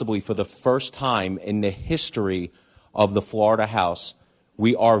 Possibly for the first time in the history of the Florida House,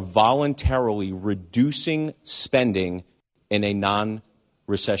 we are voluntarily reducing spending in a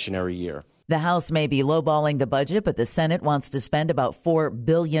non-recessionary year. The House may be lowballing the budget, but the Senate wants to spend about $4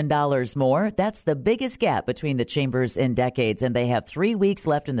 billion more. That's the biggest gap between the chambers in decades, and they have 3 weeks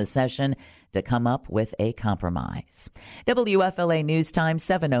left in the session to come up with a compromise. WFLA News Time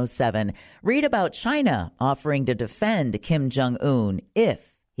 7:07. Read about China offering to defend Kim Jong-un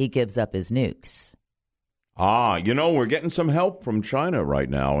if he gives up his nukes. We're getting some help from China right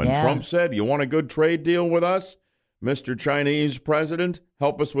now. And Trump said, you want a good trade deal with us, Mr. Chinese president?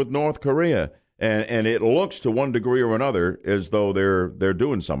 Help us with North Korea. And it looks to one degree or another as though they're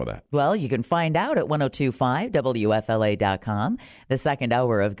doing some of that. Well, you can find out at 1025WFLA.com. The second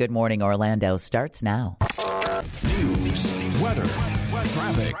hour of Good Morning Orlando starts now. News, weather,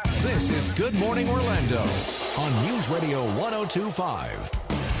 traffic. This is Good Morning Orlando on News Radio 1025.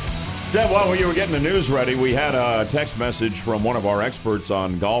 Deb, while we were getting the news ready, we had a text message from one of our experts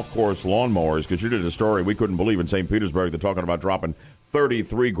on golf course lawnmowers, because you did a story we couldn't believe in St. Petersburg. They're talking about dropping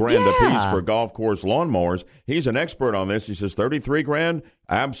 $33,000 a piece for golf course lawnmowers. He's an expert on this. He says $33,000,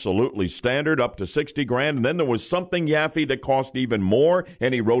 absolutely standard, up to $60,000. And then there was something, Yaffee, that cost even more,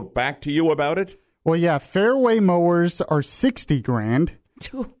 and he wrote back to you about it? Well, yeah, fairway mowers are $60,000,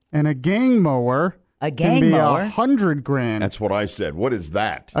 and a gang mower can be $100,000. That's what I said. What is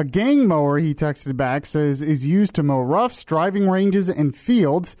that? A gang mower, he texted back, says is used to mow roughs, driving ranges, and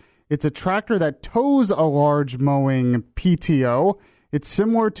fields. It's a tractor that tows a large mowing PTO. It's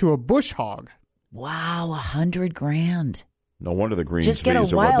similar to a bush hog. Wow, $100,000. No wonder the green fees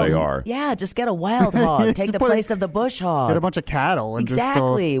are what they are. Yeah, just get a wild hog. Take the place of the bush hog. Get a bunch of cattle. And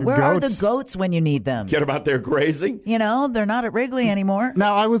exactly. Just, Where goats. are the goats when you need them? Get them out there grazing. They're not at Wrigley anymore.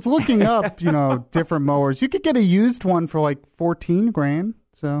 Now, I was looking up, different mowers. You could get a used one for like $14,000.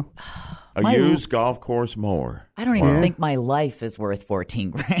 So a used golf course mower. I don't even think my life is worth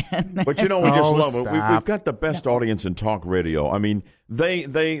 $14,000. But we just love it. We've got the best audience in talk radio. I mean,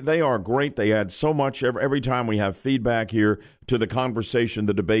 they are great. They add so much every time we have feedback here to the conversation,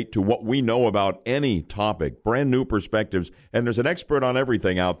 the debate, to what we know about any topic. Brand new perspectives, and there's an expert on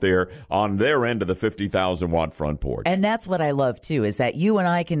everything out there on their end of the 50,000-watt front porch. And that's what I love too, is that you and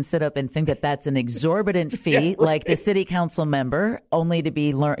I can sit up and think that that's an exorbitant fee, like the city council member, only to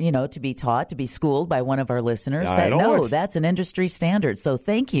be to be taught, to be schooled by one of our listeners. That's an industry standard. So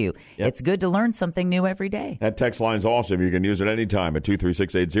thank you. Yep. It's good to learn something new every day. That text line's awesome. You can use it anytime at at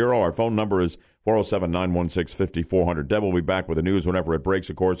 23680. Our phone number is 407-916-5400. Deb will be back with the news whenever it breaks,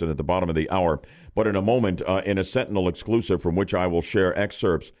 of course, and at the bottom of the hour. But in a moment, in a Sentinel exclusive from which I will share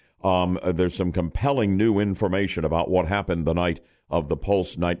excerpts, there's some compelling new information about what happened the night of the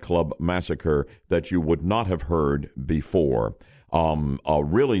Pulse nightclub massacre that you would not have heard before. A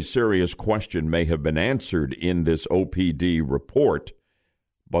really serious question may have been answered in this OPD report,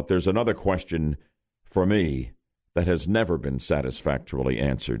 but there's another question for me that has never been satisfactorily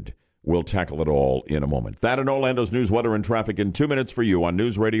answered. We'll tackle it all in a moment. That and Orlando's news, weather, and traffic in 2 minutes for you on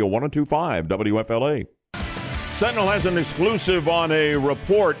News Radio 102.5 WFLA. Sentinel has an exclusive on a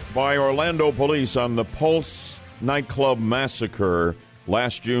report by Orlando police on the Pulse nightclub massacre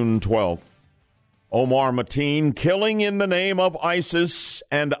last June 12th. Omar Mateen, killing in the name of ISIS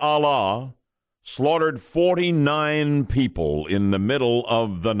and Allah, slaughtered 49 people in the middle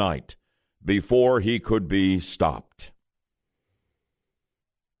of the night before he could be stopped.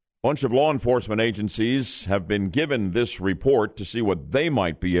 A bunch of law enforcement agencies have been given this report to see what they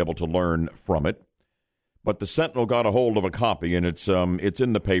might be able to learn from it. But the Sentinel got a hold of a copy, and it's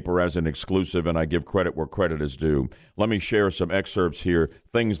in the paper as an exclusive, and I give credit where credit is due. Let me share some excerpts here,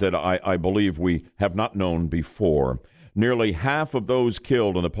 things that I believe we have not known before. Nearly half of those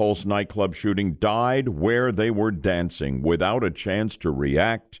killed in the Pulse nightclub shooting died where they were dancing without a chance to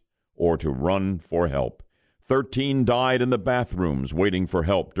react or to run for help. 13 died in the bathrooms waiting for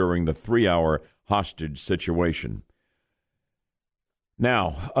help during the 3-hour hostage situation.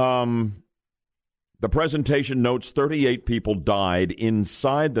 Now, the presentation notes 38 people died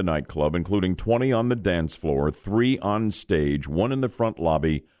inside the nightclub, including 20 on the dance floor, 3 on stage, 1 in the front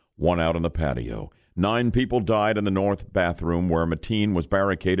lobby, 1 out on the patio. 9 people died in the north bathroom where Mateen was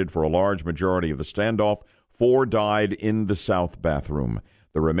barricaded for a large majority of the standoff. 4 died in the south bathroom.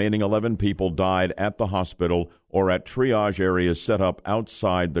 The remaining 11 people died at the hospital or at triage areas set up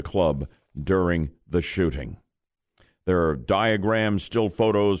outside the club during the shooting. There are diagrams, still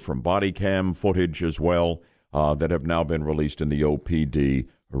photos from body cam footage as well that have now been released in the OPD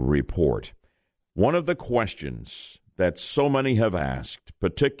report. One of the questions that so many have asked,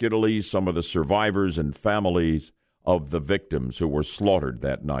 particularly some of the survivors and families of the victims who were slaughtered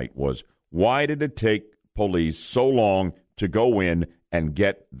that night, was why did it take police so long to go in and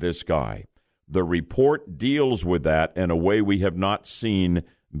get this guy? The report deals with that in a way we have not seen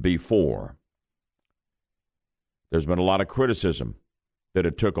before. There's been a lot of criticism that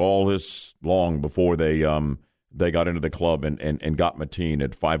it took all this long before they got into the club and got Mateen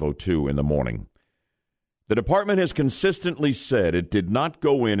at 5:02 in the morning. The department has consistently said it did not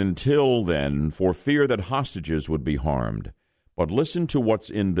go in until then for fear that hostages would be harmed. But listen to what's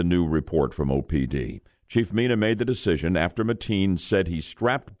in the new report from OPD. Chief Mina made the decision after Mateen said he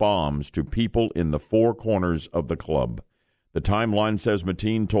strapped bombs to people in the 4 corners of the club. The timeline says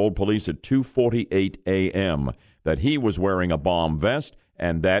Mateen told police at 2:48 a.m. that he was wearing a bomb vest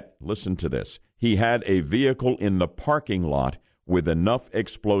and that, listen to this, he had a vehicle in the parking lot with enough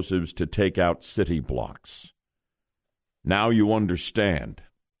explosives to take out city blocks. Now you understand.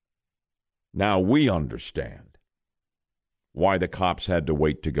 Now we understand why the cops had to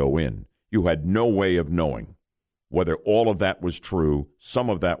wait to go in. You had no way of knowing whether all of that was true, some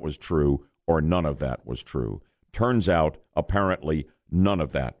of that was true, or none of that was true. Turns out, apparently, none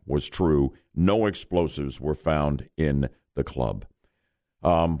of that was true. No explosives were found in the club.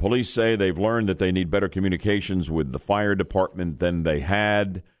 Police say they've learned that they need better communications with the fire department than they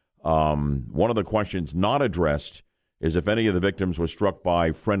had. One of the questions not addressed is if any of the victims were struck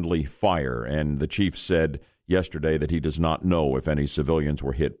by friendly fire, and the chief said yesterday that he does not know if any civilians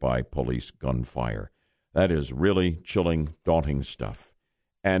were hit by police gunfire. That is really chilling, daunting stuff.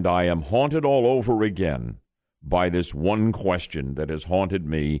 And I am haunted all over again by this one question that has haunted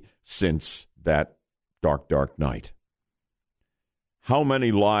me since that dark, dark night. How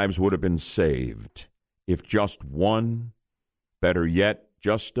many lives would have been saved if just one, better yet,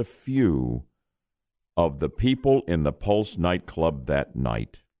 just a few, of the people in the Pulse nightclub that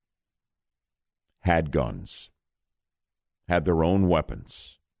night had guns, had their own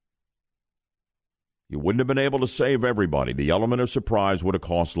weapons? You wouldn't have been able to save everybody. The element of surprise would have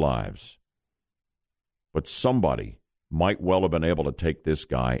cost lives. But somebody might well have been able to take this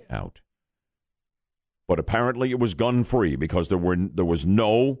guy out. But apparently it was gun-free because there was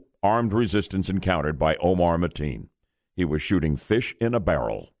no armed resistance encountered by Omar Mateen. He was shooting fish in a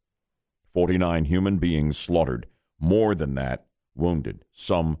barrel. 49 human beings slaughtered. More than that, wounded.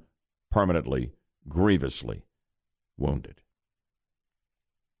 Some permanently, grievously wounded.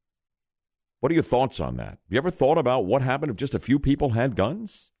 What are your thoughts on that? You ever thought about what happened if just a few people had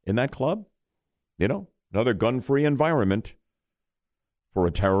guns in that club? You know, another gun-free environment. for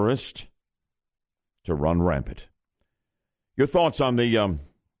a terrorist to run rampant. Your thoughts on the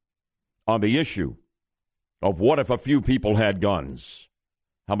issue of what if a few people had guns?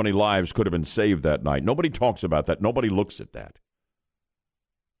 How many lives could have been saved that night? Nobody talks about that. Nobody looks at that.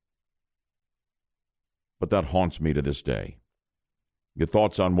 But that haunts me to this day. Your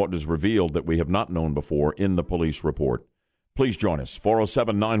thoughts on what is revealed that we have not known before in the police report. Please join us.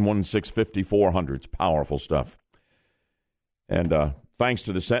 407-916-5400. It's powerful stuff. And thanks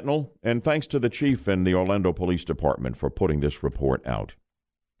to the Sentinel and thanks to the chief and the Orlando Police Department for putting this report out.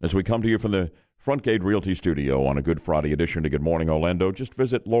 As we come to you from the Frontgate Realty Studio on a Good Friday edition to Good Morning Orlando, just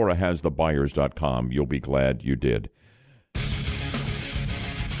visit laurahasthebuyers.com. You'll be glad you did.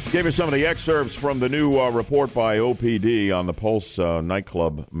 Gave us some of the excerpts from the new report by OPD on the Pulse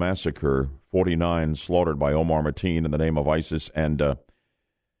nightclub massacre. 49 slaughtered by Omar Mateen in the name of ISIS and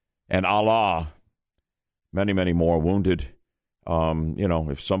Allah. Many, many more wounded.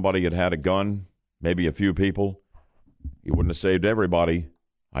 If somebody had had a gun, maybe a few people, you wouldn't have saved everybody.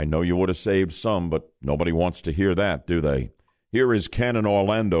 I know you would have saved some, but nobody wants to hear that, do they? Here is Ken in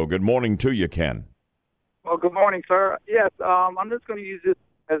Orlando. Good morning to you, Ken. Well, good morning, sir. Yes, I'm just going to use this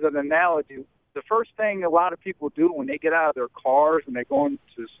as an analogy. The first thing a lot of people do when they get out of their cars and they go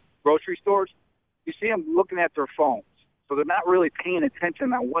into grocery stores, you see them looking at their phones. So they're not really paying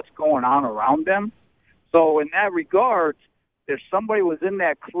attention on what's going on around them. So in that regard, if somebody was in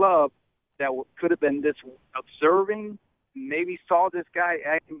that club that could have been just observing, maybe saw this guy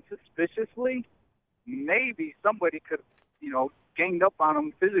acting suspiciously, maybe somebody could, ganged up on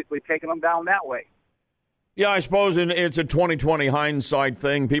him physically, taking him down that way. Yeah, I suppose it's a 20/20 hindsight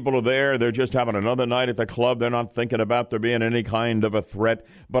thing. People are there. They're just having another night at the club. They're not thinking about there being any kind of a threat.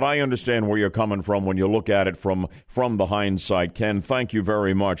 But I understand where you're coming from when you look at it from the hindsight. Ken, thank you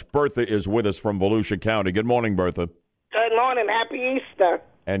very much. Bertha is with us from Volusia County. Good morning, Bertha. Good morning. Happy Easter.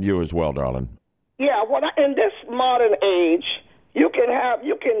 And you as well, darling. Yeah, in this modern age, you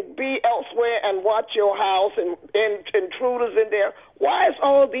can be elsewhere and watch your house and intruders in there. Why is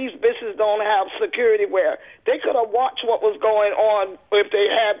all of these businesses don't have security where they could have watched what was going on if they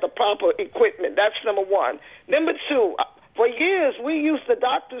had the proper equipment? That's number one. Number two, for years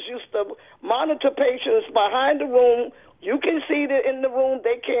doctors used to monitor patients behind the room. You can see them in the room,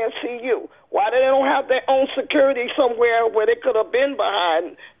 they can't see you. Why do they don't have their own security somewhere where they could have been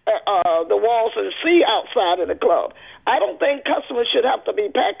behind the walls and see outside of the club? I don't think customers should have to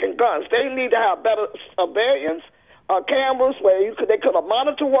be packing guns. They need to have better surveillance, cameras where they could have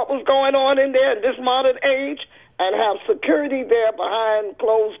monitored what was going on in there in this modern age and have security there behind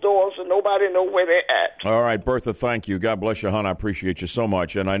closed doors and nobody know where they're at. All right, Bertha, thank you. God bless you, hon. I appreciate you so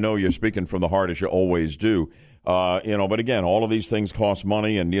much. And I know you're speaking from the heart as you always do. But again, all of these things cost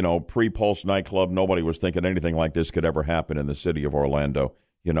money, and, pre-Pulse nightclub, nobody was thinking anything like this could ever happen in the city of Orlando.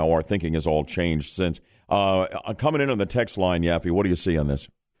 Our thinking has all changed since. Coming in on the text line, Yaffee, what do you see on this?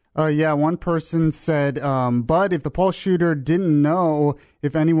 One person said, but if the Pulse shooter didn't know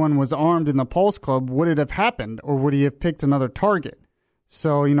if anyone was armed in the Pulse Club, would it have happened, or would he have picked another target?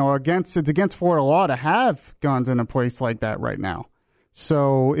 So, it's against Florida law to have guns in a place like that right now.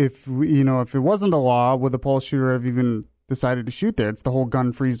 So if it wasn't the law, would the Pulse shooter have even decided to shoot there? It's the whole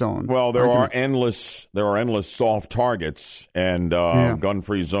gun-free zone. Well, there are endless soft targets and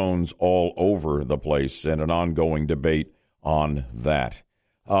gun-free zones all over the place, and an ongoing debate on that.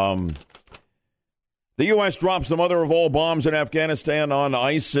 The U.S. drops the mother of all bombs in Afghanistan on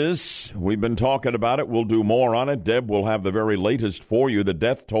ISIS. We've been talking about it. We'll do more on it. Deb will have the very latest for you. The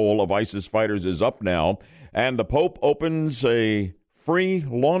death toll of ISIS fighters is up now, and the Pope opens a free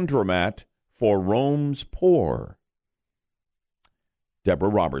laundromat for Rome's poor. Deborah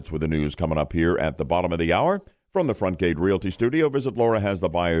Roberts with the news coming up here at the bottom of the hour. From the Frontgate Realty Studio, visit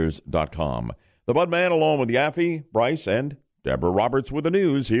laurahasthebuyers.com. The Bud Man along with Yaffee, Bryce, and Deborah Roberts with the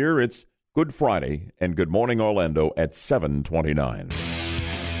news. Here it's Good Friday and Good Morning Orlando at 7:29.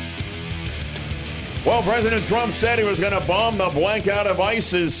 Well, President Trump said he was going to bomb the blank out of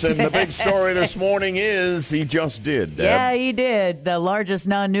ISIS, and the big story this morning is he just did. Deb. Yeah, he did. The largest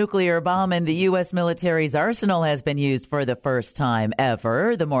non-nuclear bomb in the U.S. military's arsenal has been used for the first time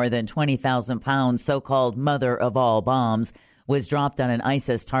ever. The more than 20,000-pound so-called mother of all bombs was dropped on an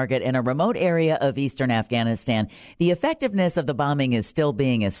ISIS target in a remote area of eastern Afghanistan. The effectiveness of the bombing is still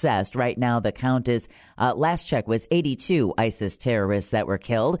being assessed. Right now, the count is, last check was 82 ISIS terrorists that were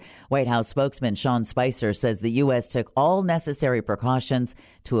killed. White House spokesman Sean Spicer says the U.S. took all necessary precautions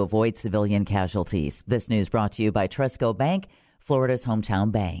to avoid civilian casualties. This news brought to you by Tresco Bank. Florida's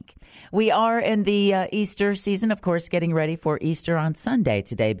hometown bank. We are in the Easter season, of course, getting ready for Easter on Sunday,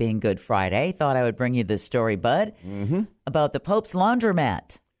 today being Good Friday. Thought I would bring you this story, Bud, about the Pope's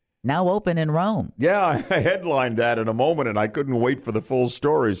laundromat, now open in Rome. Yeah, I headlined that in a moment, and I couldn't wait for the full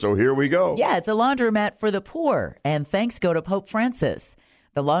story, so here we go. Yeah, it's a laundromat for the poor, and thanks go to Pope Francis.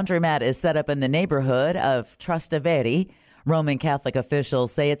 The laundromat is set up in the neighborhood of Trastevere. Roman Catholic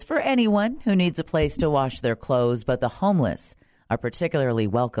officials say it's for anyone who needs a place to wash their clothes, but the homeless are particularly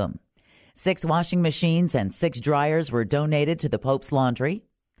welcome. 6 washing machines and 6 dryers were donated to the Pope's laundry.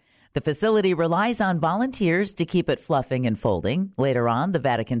 The facility relies on volunteers to keep it fluffing and folding. Later on, the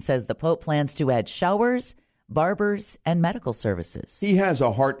Vatican says the Pope plans to add showers, barbers, and medical services. He has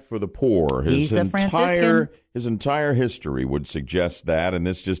a heart for the poor. He's a Franciscan. His entire history would suggest that, and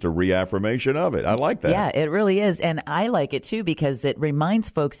this is just a reaffirmation of it. I like that. Yeah, it really is. And I like it, too, because it reminds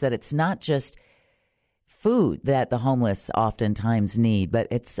folks that it's not just food that the homeless oftentimes need, but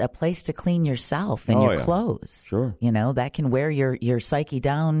it's a place to clean yourself and your clothes. Sure. You know, that can wear your psyche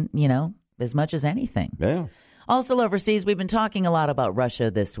down, as much as anything. Yeah. Also overseas, we've been talking a lot about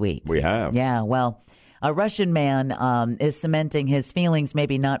Russia this week. We have. Yeah, well, a Russian man is cementing his feelings,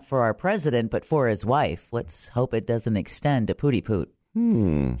 maybe not for our president, but for his wife. Let's hope it doesn't extend to Pooty Poot.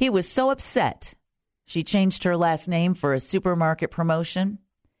 He was so upset she changed her last name for a supermarket promotion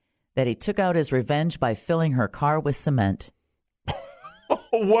that he took out his revenge by filling her car with cement.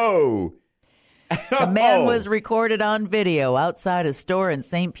 Whoa. The man was recorded on video outside a store in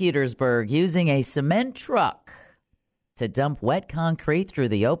St. Petersburg using a cement truck to dump wet concrete through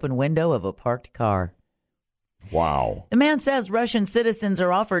the open window of a parked car. Wow. The man says Russian citizens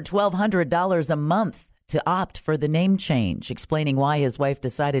are offered $1,200 a month to opt for the name change, explaining why his wife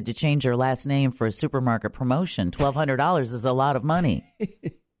decided to change her last name for a supermarket promotion. $1,200 is a lot of money.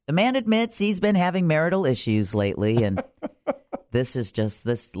 The man admits he's been having marital issues lately, and this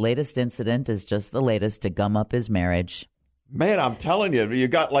latest incident is just the latest to gum up his marriage. Man, I'm telling you, you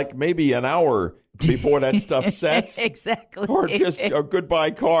got like maybe an hour before that stuff sets. Exactly. Or just a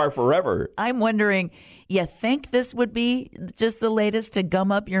goodbye car forever. I'm wondering, you think this would be just the latest to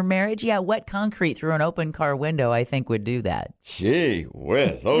gum up your marriage? Yeah, wet concrete through an open car window, I think, would do that. Gee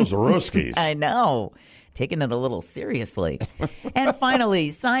whiz, those Ruskies. I know. Taking it a little seriously. And finally,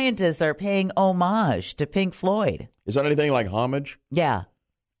 scientists are paying homage to Pink Floyd. Is that anything like homage? Yeah.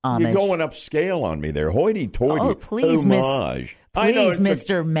 Homage. You're going upscale on me there. Hoity-toity. Oh, please, homage. Please,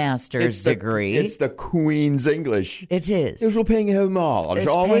 Mr. Master's degree. It's the Queen's English. It is. We're paying homage.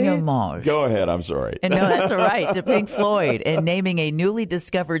 It's paying homage. Go ahead. I'm sorry. And no, that's all right. To Pink Floyd and naming a newly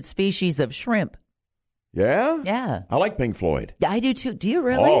discovered species of shrimp. Yeah? Yeah. I like Pink Floyd. I do, too. Do you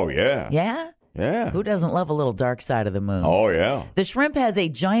really? Oh, yeah. Yeah? Yeah. Who doesn't love a little Dark Side of the Moon? Oh, yeah. The shrimp has a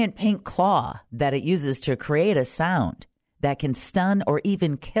giant pink claw that it uses to create a sound that can stun or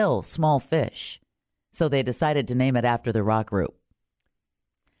even kill small fish. So they decided to name it after the rock group.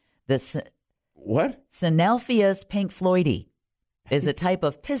 What? Sinelphius pink floydi is a type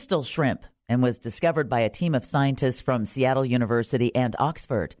of pistol shrimp and was discovered by a team of scientists from Seattle University and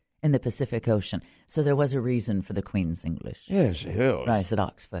Oxford in the Pacific Ocean. So there was a reason for the Queen's English. Yes, yes. Rise at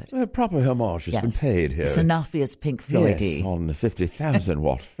Oxford. A proper homage has been paid here. Sinelphius pink floydi. Yes, on the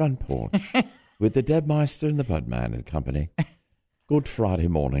 50,000-watt front porch with the Deadmeister and the Budman and company. Good Friday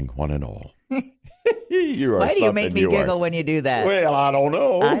morning, one and all. You are Why do you make me you giggle are. when you do that? Well, I don't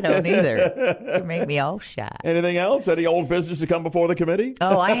know. I don't either. You make me all shy. Anything else? Any old business to come before the committee?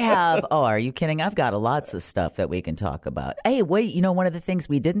 Oh, I have. Oh, are you kidding? I've got lots of stuff that we can talk about. Hey, wait, one of the things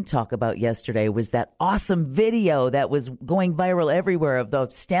we didn't talk about yesterday was that awesome video that was going viral everywhere of the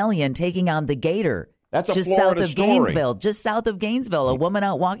stallion taking on the gator. That's a just Florida south of story. Gainesville. Just south of Gainesville, a woman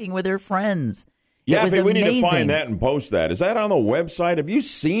out walking with her friends. Yeah, it was we need to amazing. find that and post that. Is that on the website? Have you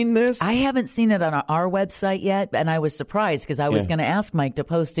seen this? I haven't seen it on our website yet, and I was surprised because I was going to ask Mike to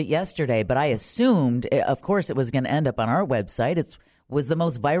post it yesterday, but I assumed, of course, it was going to end up on our website. It was the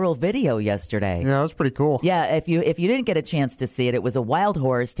most viral video yesterday. Yeah, it was pretty cool. Yeah, if you didn't get a chance to see it, it was a wild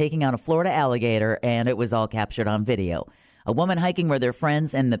horse taking on a Florida alligator, and it was all captured on video. A woman hiking with her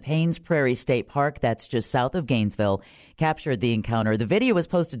friends in the Paynes Prairie State Park, that's just south of Gainesville, captured the encounter. The video was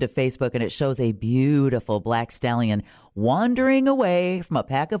posted to Facebook, and it shows a beautiful black stallion wandering away from a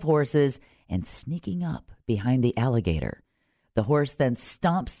pack of horses and sneaking up behind the alligator. The horse then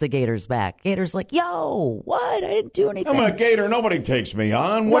stomps the gator's back. Gator's like, yo, what? I didn't do anything. I'm a gator. Nobody takes me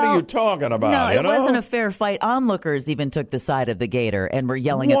on. What are you talking about? No, it wasn't a fair fight. Onlookers even took the side of the gator and were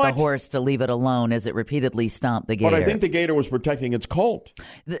yelling at the horse to leave it alone as it repeatedly stomped the gator. But I think the gator was protecting its colt.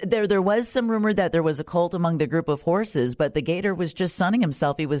 There was some rumor that there was a colt among the group of horses, but the gator was just sunning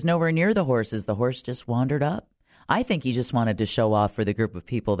himself. He was nowhere near the horses. The horse just wandered up. I think he just wanted to show off for the group of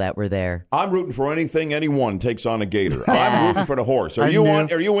people that were there. I'm rooting for anyone takes on a gator. I'm rooting for the horse. Are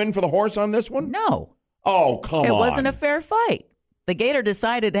you in for the horse on this one? No. Oh, come on. It wasn't a fair fight. The gator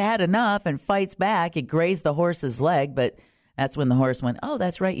decided it had enough and fights back. It grazed the horse's leg, but that's when the horse went, oh,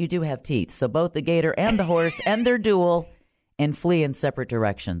 that's right, you do have teeth. So both the gator and the horse end their duel and flee in separate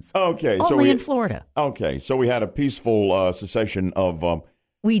directions. Okay. Only in Florida. Okay, so we had a peaceful cessation of...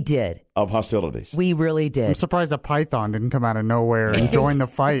 we did. Of hostilities. We really did. I'm surprised a python didn't come out of nowhere and join the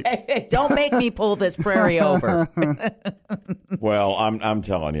fight. Don't make me pull this prairie over. Well, I'm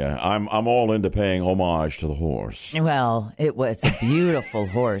telling you, I'm all into paying homage to the horse. Well, it was a beautiful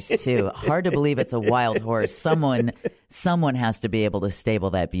horse, too. Hard to believe it's a wild horse. Someone has to be able to stable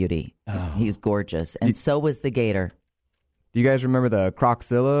that beauty. Oh. He's gorgeous. And so was the gator. Do you guys remember the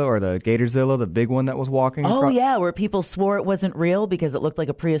Croczilla or the Gatorzilla, the big one that was walking? Oh, yeah, where people swore it wasn't real because it looked like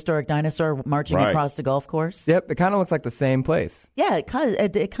a prehistoric dinosaur marching across the golf course? Yep, it kind of looks like the same place. Yeah, it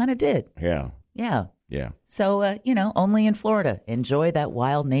kind of did. Yeah. Yeah. Yeah. So, only in Florida. Enjoy that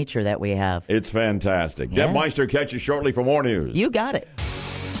wild nature that we have. It's fantastic. Yeah. Deb Meister catches shortly for more news. You got it.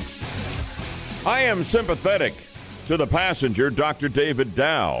 I am sympathetic to the passenger, Dr. David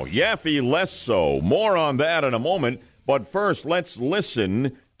Dow. Yaffee less so. More on that in a moment. But first, let's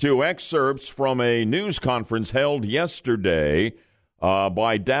listen to excerpts from a news conference held yesterday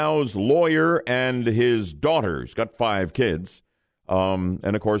by Dow's lawyer and his daughter. He's got 5 kids. And,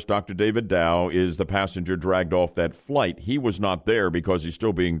 of course, Dr. David Dow is the passenger dragged off that flight. He was not there because he's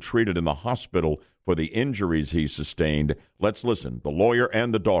still being treated in the hospital for the injuries he sustained. Let's listen. The lawyer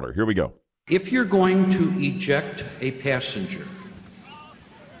and the daughter. Here we go. If you're going to eject a passenger,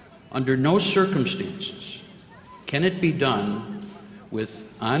 under no circumstances can it be done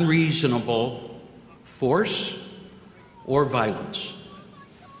with unreasonable force or violence.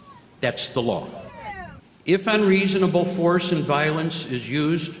 That's the law. If unreasonable force and violence is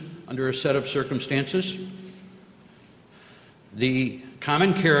used under a set of circumstances, the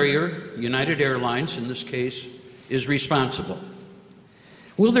common carrier, United Airlines in this case, is responsible.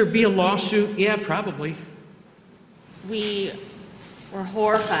 Will there be a lawsuit? Yeah, probably. We were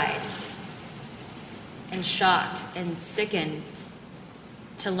horrified and shocked and sickened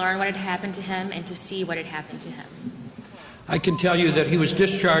to learn what had happened to him and to see what had happened to him. I can tell you that he was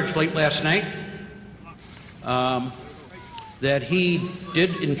discharged late last night, that he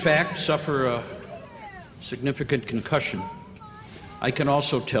did in fact suffer a significant concussion. I can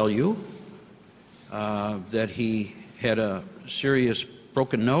also tell you that he had a serious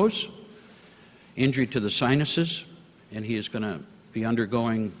broken nose, injury to the sinuses, and he is going to be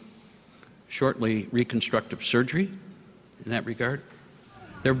undergoing shortly reconstructive surgery in that regard.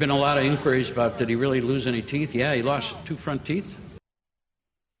 There have been a lot of inquiries about did he really lose any teeth? Yeah, he lost 2 front teeth.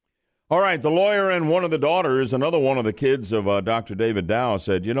 All right, the lawyer and one of the daughters, another one of the kids of Dr. David Dow,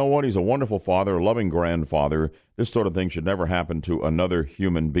 said, you know what, he's a wonderful father, a loving grandfather. This sort of thing should never happen to another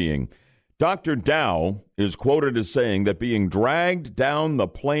human being. Dr. Dow is quoted as saying that being dragged down the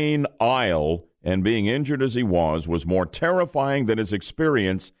plane aisle and being injured as he was more terrifying than his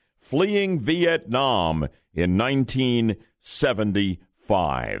experience fleeing Vietnam in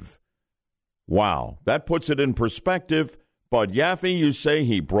 1975. Wow, that puts it in perspective. But Yaffee, you say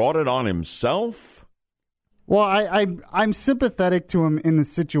he brought it on himself? Well, I'm sympathetic to him in the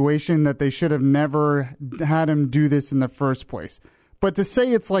situation that they should have never had him do this in the first place. But to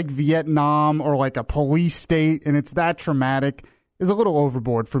say it's like Vietnam or like a police state and it's that traumatic is a little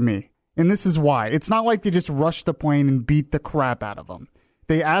overboard for me. And this is why. It's not like they just rushed the plane and beat the crap out of him.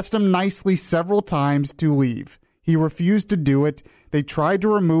 They asked him nicely several times to leave. He refused to do it. They tried to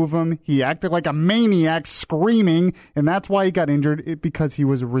remove him. He acted like a maniac, screaming, and that's why he got injured, because he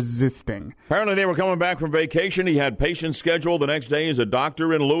was resisting. Apparently they were coming back from vacation. He had patients scheduled the next day as a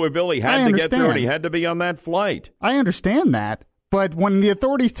doctor in Louisville. He had to get there, and he had to be on that flight. I understand that, but when the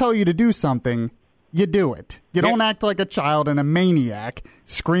authorities tell you to do something, you do it. You don't act like a child and a maniac,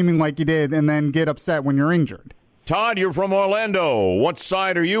 screaming like you did, and then get upset when you're injured. Todd, you're from Orlando. What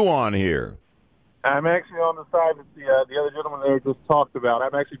side are you on here? I'm actually on the side that the other gentleman there just talked about.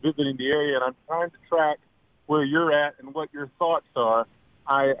 I'm actually visiting the area, and I'm trying to track where you're at and what your thoughts are.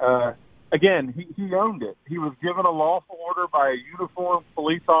 Again, he owned it. He was given a lawful order by a uniformed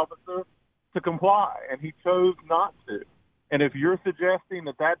police officer to comply, and he chose not to. And if you're suggesting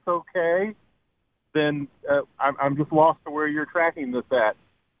that that's okay, then I'm just lost to where you're tracking this at.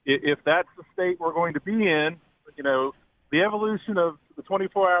 If that's the state we're going to be in, you know, the evolution of the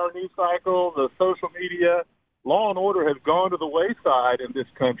 24-hour news cycle, the social media, law and order has gone to the wayside in this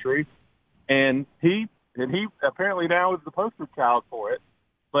country, and he apparently now is the poster child for it.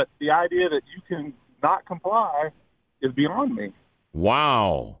 But the idea that you can not comply is beyond me.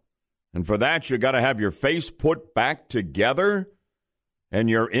 Wow. And for that, you got to have your face put back together, and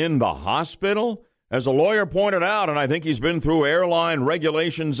you're in the hospital? As a lawyer pointed out, and I think he's been through airline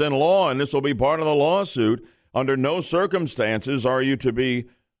regulations and law, and this will be part of the lawsuit, under no circumstances are you to be,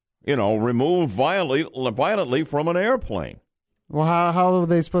 removed violently from an airplane. Well, how are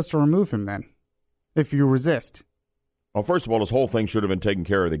they supposed to remove him then, if you resist? Well, first of all, this whole thing should have been taken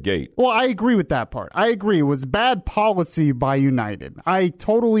care of the gate. Well, I agree with that part. I agree. It was bad policy by United. I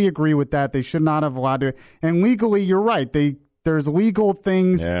totally agree with that. They should not have allowed to. And legally, you're right. There's legal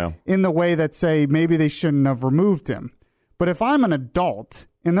things in the way that say maybe they shouldn't have removed him. But if I'm an adult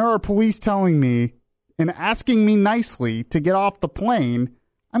and there are police telling me and asking me nicely to get off the plane,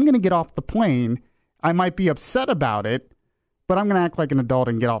 I'm going to get off the plane. I might be upset about it, but I'm going to act like an adult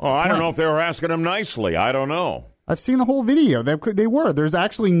and get off the plane. I don't know if they were asking him nicely. I don't know. I've seen the whole video. They were. There's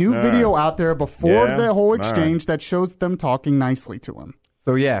actually new video out there before the whole exchange that shows them talking nicely to him.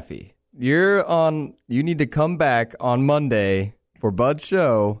 So, Yaffee, you need to come back on Monday for Bud's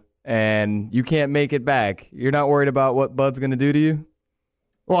show, and you can't make it back. You're not worried about what Bud's going to do to you?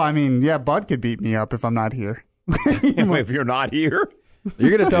 Well, I mean, Bud could beat me up if I'm not here. If you're not here?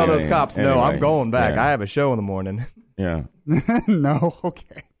 You're going to tell those cops, no, I'm going back. I have a show in the morning. Yeah. No,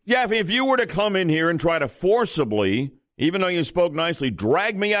 okay. Yeah, if you were to come in here and try to forcibly, even though you spoke nicely,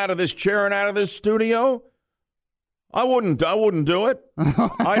 drag me out of this chair and out of this studio, I wouldn't do it.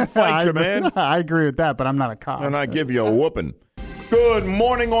 I'd fight you, man. I agree with that, but I'm not a cop. And I'd give you a whooping. Good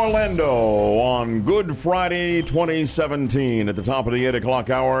morning, Orlando, on Good Friday 2017. At the top of the 8 o'clock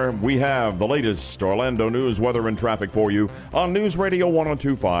hour, we have the latest Orlando news, weather, and traffic for you on News Radio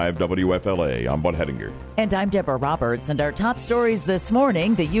 102.5 WFLA. I'm Bud Hettinger. And I'm Deborah Roberts. And our top stories this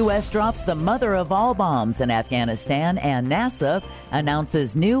morning, the U.S. drops the mother of all bombs in Afghanistan, and NASA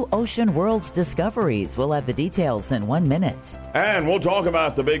announces new ocean world discoveries. We'll have the details in 1 minute. And we'll talk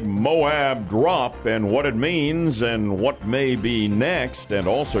about the big Moab drop and what it means and what may be next, and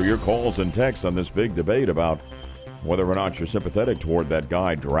also your calls and texts on this big debate about whether or not you're sympathetic toward that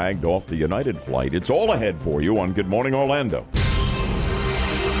guy dragged off the United flight. It's all ahead for you on Good Morning Orlando.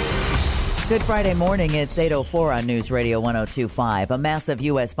 Good Friday morning. It's 8:04 on News Radio 102.5. A massive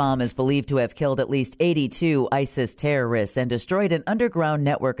U.S. bomb is believed to have killed at least 82 ISIS terrorists and destroyed an underground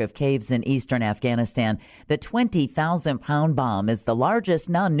network of caves in eastern Afghanistan. The 20,000-pound bomb is the largest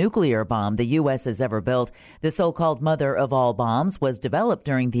non-nuclear bomb the U.S. has ever built. The so-called mother of all bombs was developed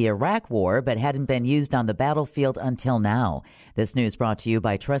during the Iraq War but hadn't been used on the battlefield until now. This news brought to you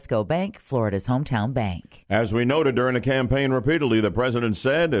by Trusco Bank, Florida's hometown bank. As we noted during the campaign repeatedly, the president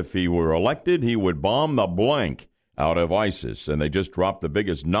said if he were elected, he would bomb the blank out of ISIS, and they just dropped the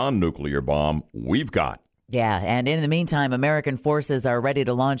biggest non-nuclear bomb we've got. Yeah, and in the meantime, American forces are ready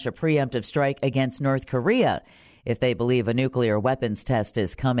to launch a preemptive strike against North Korea if they believe a nuclear weapons test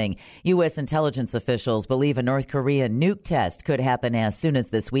is coming. U.S. intelligence officials believe a North Korean nuke test could happen as soon as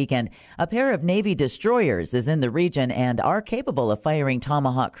this weekend. A pair of Navy destroyers is in the region and are capable of firing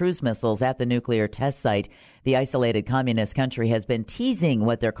Tomahawk cruise missiles at the nuclear test site. The isolated communist country has been teasing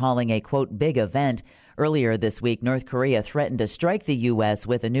what they're calling a, quote, big event. Earlier this week, North Korea threatened to strike the U.S.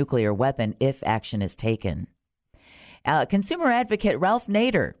 with a nuclear weapon if action is taken. Consumer advocate Ralph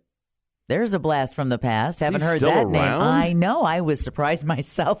Nader. There's a blast from the past. Haven't heard that name. I know. I was surprised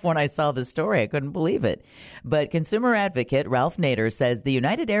myself when I saw the story. I couldn't believe it. But consumer advocate Ralph Nader says the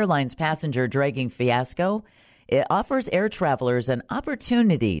United Airlines passenger dragging fiasco, it offers air travelers an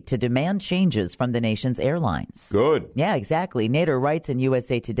opportunity to demand changes from the nation's airlines. Good. Yeah, exactly. Nader writes in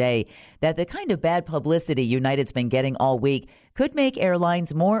USA Today that the kind of bad publicity United's been getting all week could make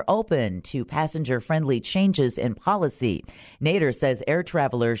airlines more open to passenger-friendly changes in policy. Nader says air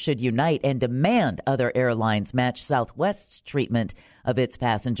travelers should unite and demand other airlines match Southwest's treatment of its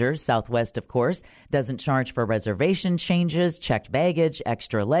passengers. Southwest, of course, doesn't charge for reservation changes, checked baggage,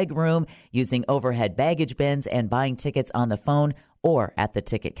 extra leg room, using overhead baggage bins, and buying tickets on the phone or at the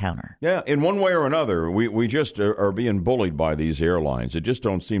ticket counter. Yeah, in one way or another, we just are being bullied by these airlines. It just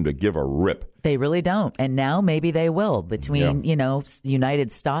don't seem to give a rip. They really don't. And now maybe they will between,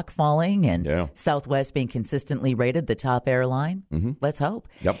 United stock falling and Southwest being consistently rated the top airline. Mm-hmm. Let's hope.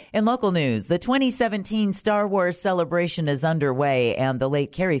 Yep. In local news, the 2017 Star Wars celebration is underway, and the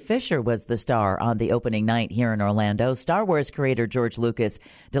late Carrie Fisher was the star on the opening night here in Orlando. Star Wars creator George Lucas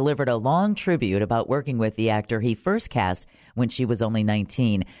delivered a long tribute about working with the actor he first cast when she was only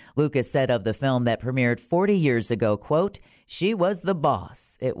 19. Lucas said of the film that premiered 40 years ago, quote, "She was the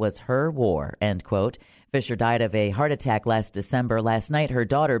boss. It was her war," end quote. Fisher died of a heart attack last December. Last night, her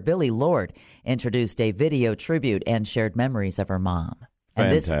daughter, Billie Lord, introduced a video tribute and shared memories of her mom.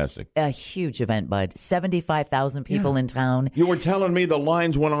 Fantastic. A huge event, Bud. 75,000 people in town. You were telling me the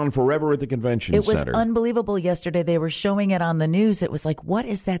lines went on forever at the convention center. It was unbelievable yesterday. They were showing it on the news. It was like, what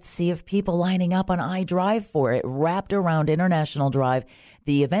is that sea of people lining up on I-Drive for? It wrapped around International Drive.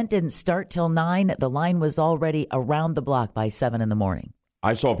 The event didn't start till 9. The line was already around the block by 7 in the morning.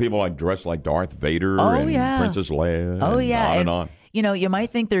 I saw people dressed like Darth Vader and Princess Leia. On and on. You know, you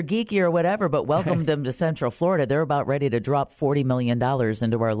might think they're geeky or whatever, but welcome them to Central Florida. They're about ready to drop $40 million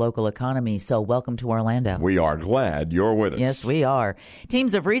into our local economy. So welcome to Orlando. We are glad you're with us. Yes, we are.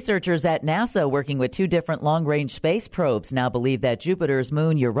 Teams of researchers at NASA working with 2 different long-range space probes now believe that Jupiter's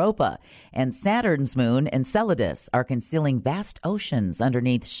moon Europa and Saturn's moon Enceladus are concealing vast oceans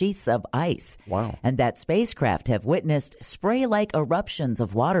underneath sheaths of ice. Wow. And that spacecraft have witnessed spray-like eruptions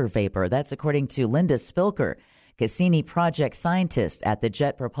of water vapor. That's according to Linda Spilker, Cassini project scientist at the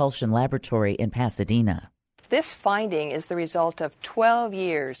Jet Propulsion Laboratory in Pasadena. This finding is the result of 12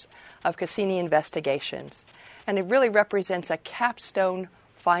 years of Cassini investigations, and it really represents a capstone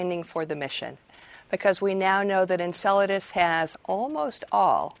finding for the mission, because we now know that Enceladus has almost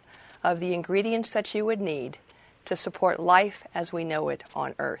all of the ingredients that you would need to support life as we know it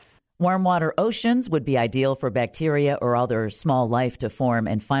on Earth. Warm water oceans would be ideal for bacteria or other small life to form.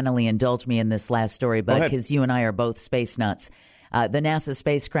 And finally, indulge me in this last story, Bud, because you and I are both space nuts. The NASA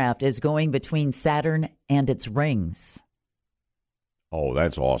spacecraft is going between Saturn and its rings. Oh,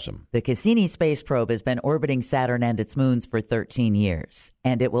 that's awesome. The Cassini space probe has been orbiting Saturn and its moons for 13 years,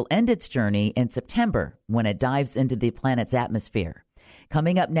 and it will end its journey in September when it dives into the planet's atmosphere.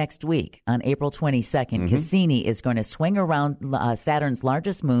 Coming up next week, on April 22nd, Cassini is going to swing around Saturn's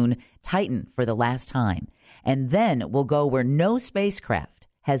largest moon, Titan, for the last time. And then we'll go where no spacecraft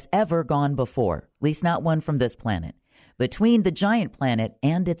has ever gone before, at least not one from this planet, between the giant planet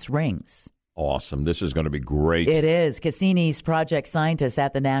and its rings. Awesome. This is going to be great. It is. Cassini's project scientist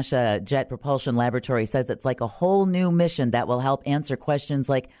at the NASA Jet Propulsion Laboratory says it's like a whole new mission that will help answer questions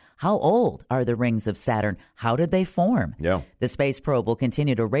like, how old are the rings of Saturn? How did they form? Yeah. The space probe will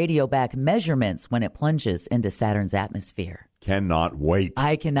continue to radio back measurements when it plunges into Saturn's atmosphere. Cannot wait.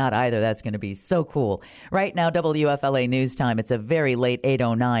 I cannot either. That's going to be so cool. Right now, WFLA News Time. It's a very late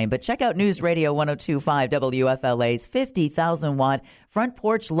 8:09, but check out News Radio 102.5 WFLA's 50,000-watt front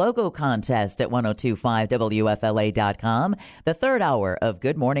porch logo contest at 1025WFLA.com. The third hour of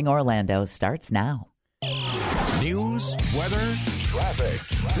Good Morning Orlando starts now. News, weather, traffic.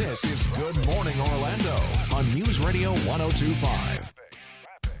 This is Good Morning Orlando on News Radio 102.5.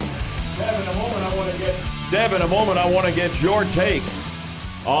 Deb, in a moment, I want to get your take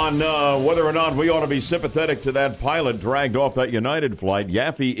on whether or not we ought to be sympathetic to that pilot dragged off that United flight.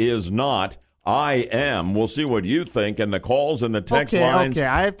 Yaffee is not. I am. We'll see what you think, and the calls and the text lines. Okay,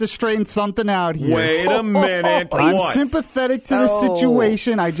 I have to straighten something out here. Wait a minute. I'm What? sympathetic to the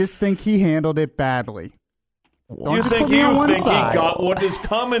situation. I just think he handled it badly. Don't You just think put me he on one side. got what is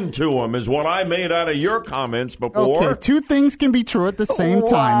coming to him is what I made out of your comments before. Okay, 2 things can be true at the same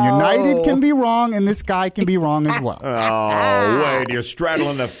time. United can be wrong, and this guy can be wrong as well. Oh, wait, you're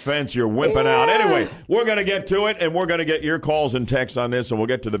straddling the fence. You're wimping out. Anyway, we're going to get to it, and we're going to get your calls and texts on this, and we'll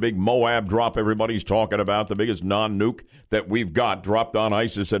get to the big Moab drop everybody's talking about, the biggest non-nuke that we've got dropped on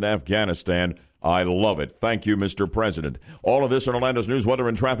ISIS in Afghanistan. I love it. Thank you, Mr. President. All of this in Orlando's news, weather,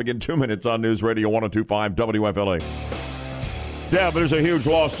 and traffic in 2 minutes on News Radio 102.5 WFLA. Yeah, there's a huge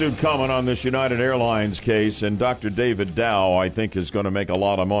lawsuit coming on this United Airlines case, and Dr. David Dow, I think, is going to make a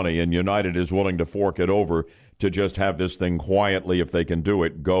lot of money, and United is willing to fork it over to just have this thing quietly, if they can do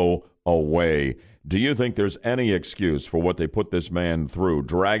it, go away. Do you think there's any excuse for what they put this man through,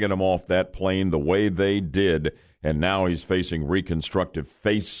 dragging him off that plane the way they did, and now he's facing reconstructive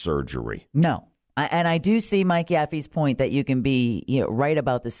face surgery? No. And I do see Mike Yaffee's point that you can be right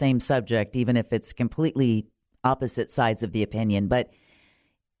about the same subject, even if it's completely opposite sides of the opinion. But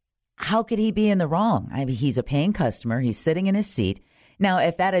how could he be in the wrong? I mean, he's a paying customer. He's sitting in his seat. Now,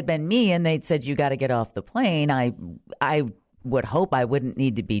 if that had been me and they'd said, you got to get off the plane, I would hope I wouldn't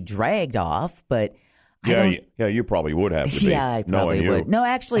need to be dragged off. But yeah, you probably would have to be. Yeah, I probably would. No,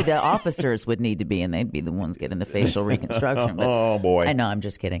 actually, the officers would need to be, and they'd be the ones getting the facial reconstruction. But, oh, boy. I know, I'm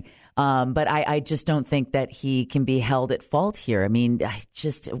just kidding. But I just don't think that he can be held at fault here. I mean,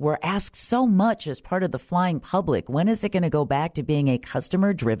 we're asked so much as part of the flying public. When is it going to go back to being a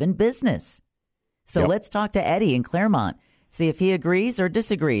customer-driven business? So let's talk to Eddie in Claremont, see if he agrees or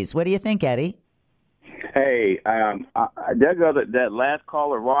disagrees. What do you think, Eddie? Hey, that last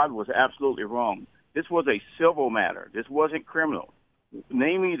caller, Rod, was absolutely wrong. This was a civil matter. This wasn't criminal.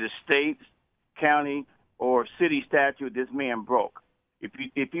 Name me the state, county, or city statute this man broke. If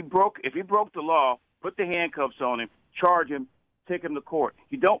he broke the law, put the handcuffs on him, charge him, take him to court.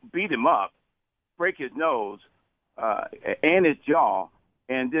 You don't beat him up, break his nose and his jaw,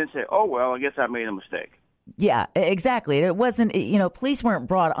 and then say, oh, well, I guess I made a mistake. Yeah, exactly. It wasn't, police weren't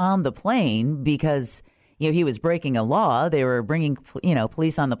brought on the plane because, he was breaking a law. They were bringing,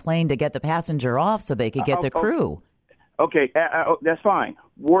 police on the plane to get the passenger off so they could get the crew. Okay, that's fine.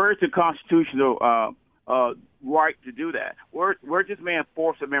 Where's the constitutional right to do that? Where's this man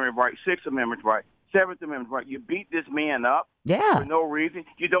Fourth Amendment right, Sixth Amendment right, Seventh Amendment right? You beat this man up for no reason.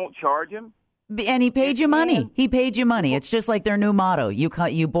 You don't charge him. And he paid you money. He paid you money. It's just like their new motto.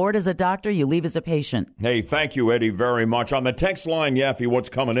 You board as a doctor, you leave as a patient. Hey, thank you, Eddie, very much. On the text line, Yaffee, what's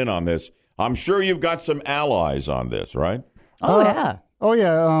coming in on this? I'm sure you've got some allies on this, right? Oh, yeah. Oh,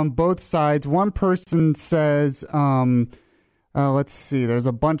 yeah, both sides. One person says, let's see, there's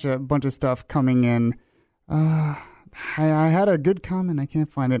a bunch of stuff coming in. I had a good comment. I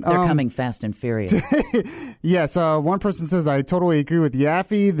can't find it. They're coming fast and furious. Yes, one person says, I totally agree with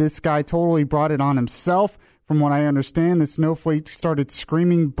Yaffee. This guy totally brought it on himself. From what I understand, the snowflake started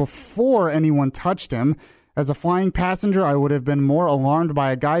screaming before anyone touched him. As a flying passenger, I would have been more alarmed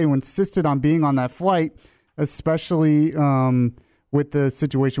by a guy who insisted on being on that flight, especially with the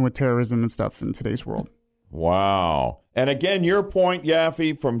situation with terrorism and stuff in today's world. Wow. And again, your point,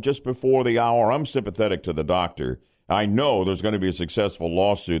 Yaffee, from just before the hour, I'm sympathetic to the doctor. I know there's going to be a successful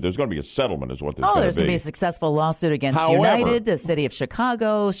lawsuit. There's going to be a settlement is what there's going to be. There's going to be a successful lawsuit against United, the city of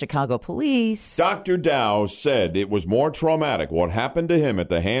Chicago, Chicago police. Dr. Dow said it was more traumatic what happened to him at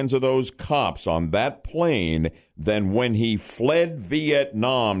the hands of those cops on that plane than when he fled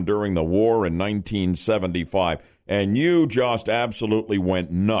Vietnam during the war in 1975. And you just absolutely went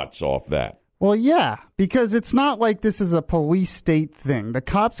nuts off that. Well, yeah, because it's not like this is a police state thing. The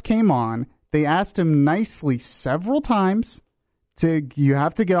cops came on. They asked him nicely several times you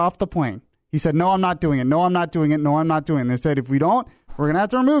have to get off the plane. He said, no, I'm not doing it. No, I'm not doing it. No, I'm not doing it. They said, if we don't, we're going to have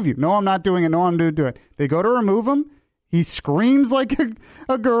to remove you. No, I'm not doing it. No, I'm going to do it. They go to remove him. He screams like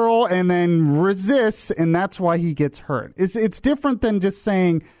a girl and then resists, and that's why he gets hurt. It's different than just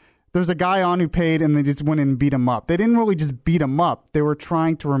saying there's a guy on who paid and they just went and beat him up. They didn't really just beat him up. They were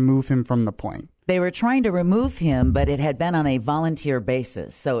trying to remove him from the plane. They were trying to remove him, but it had been on a volunteer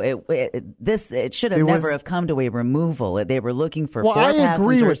basis. So it should have never have come to a removal. They were looking for four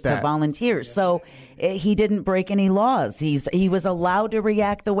passengers to volunteer. So he didn't break any laws. He was allowed to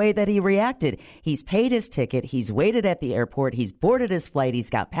react the way that he reacted. He's paid his ticket. He's waited at the airport. He's boarded his flight. He's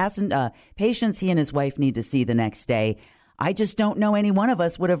got patients he and his wife need to see the next day. I just don't know any one of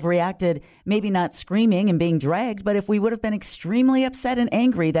us would have reacted, maybe not screaming and being dragged, but if we would have been extremely upset and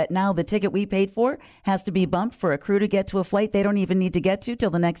angry that now the ticket we paid for has to be bumped for a crew to get to a flight they don't even need to get to till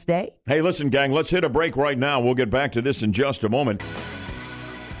the next day. Hey, listen, gang, let's hit a break right now. We'll get back to this in just a moment.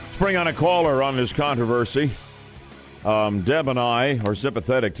 Let's bring on a caller on this controversy. Deb and I are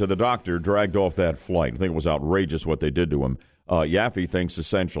sympathetic to the doctor dragged off that flight. I think it was outrageous what they did to him. Yaffee thinks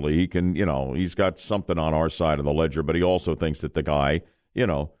essentially he can, he's got something on our side of the ledger, but he also thinks that the guy,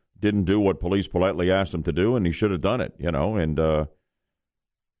 didn't do what police politely asked him to do, and he should have done it, and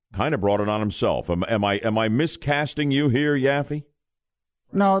kind of brought it on himself. Am I miscasting you here, Yaffee?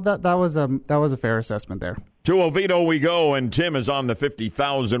 No, that was a fair assessment there. To Oviedo we go, and Tim is on the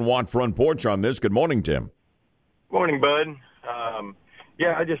 50,000-watt front porch on this. Good morning, Tim. Morning, bud.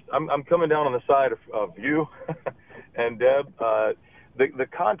 I'm coming down on the side of you. And Deb, the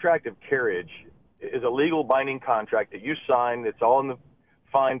contract of carriage is a legal binding contract that you sign. It's all in the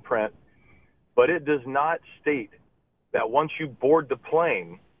fine print, but it does not state that once you board the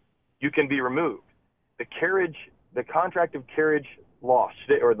plane, you can be removed. The contract of carriage law,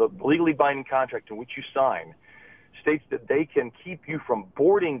 or the legally binding contract in which you sign, states that they can keep you from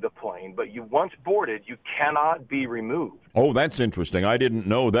boarding the plane, but you once boarded, you cannot be removed. Oh, that's interesting. I didn't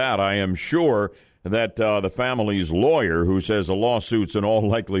know that. I am sure that the family's lawyer, who says a lawsuit's in all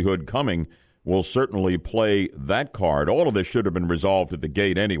likelihood coming, will certainly play that card. All of this should have been resolved at the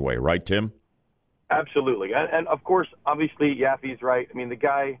gate anyway, right, Tim? Absolutely. And of course, obviously, Yaffee's right. I mean, the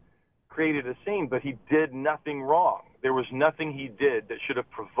guy created a scene, but he did nothing wrong. There was nothing he did that should have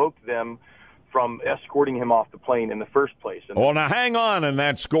provoked them from escorting him off the plane in the first place. Well, now hang on in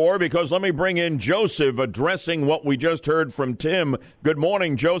that score, because let me bring in Joseph addressing what we just heard from Tim. Good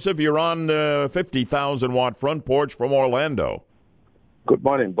morning, Joseph. You're on the 50,000-watt front porch from Orlando. Good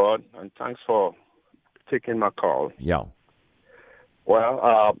morning, Bud, and thanks for taking my call. Yeah.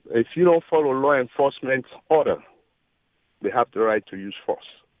 Well, if you don't follow law enforcement order, they have the right to use force.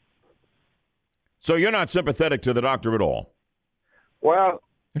 So you're not sympathetic to the doctor at all? Well,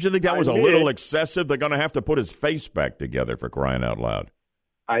 don't you think that was a little excessive? They're going to have to put his face back together, for crying out loud.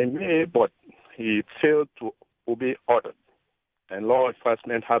 I may, but he failed to obey order. and law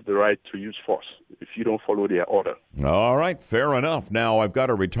enforcement have the right to use force if you don't follow their order. All right, fair enough. Now, I've got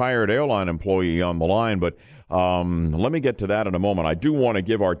a retired airline employee on the line, but let me get to that in a moment. I do want to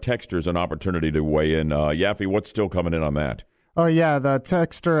give our texters an opportunity to weigh in. Yaffee, what's still coming in on that? Oh, yeah, the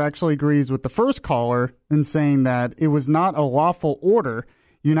texter actually agrees with the first caller in saying that it was not a lawful order.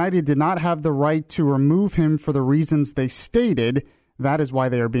 United did not have the right to remove him for the reasons they stated. That is why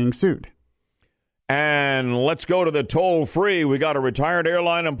they are being sued. And let's go to the toll-free. We got a retired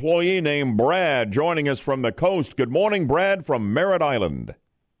airline employee named Brad joining us from the coast. Good morning, Brad, from Merritt Island.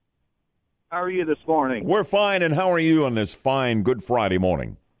 How are you this morning? We're fine, and how are you on this fine Good Friday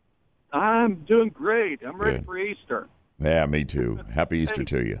morning? I'm doing great. I'm ready for Easter. Yeah, me too. Happy Easter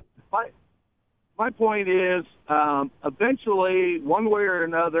to you. My point is, eventually, one way or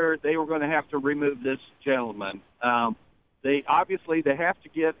another, they were going to have to remove this gentleman. They have to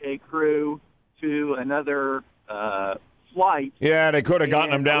get a crew to another flight. Yeah, they could have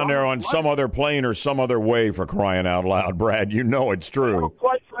gotten him down there on some other plane or some other way, for crying out loud, Brad. You know it's true. Well,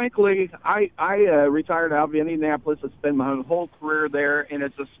 quite frankly, I retired out of Indianapolis. I spent my whole career there, and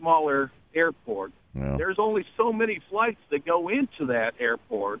it's a smaller airport. Yeah. There's only so many flights that go into that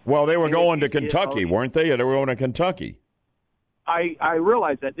airport. Well, they were going to Kentucky, weren't they? They were going to Kentucky. I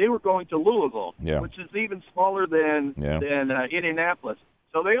realized that. They were going to Louisville, yeah, which is even smaller than Indianapolis.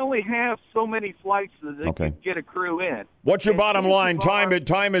 So they only have so many flights that they can get a crew in. What's your bottom line? Time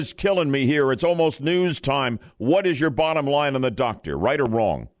is killing me here. It's almost news time. What is your bottom line on the doctor, right or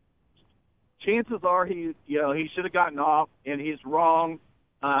wrong? Chances are he should have gotten off, and he's wrong.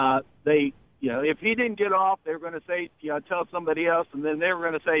 If he didn't get off, they were going to say, tell somebody else, and then they were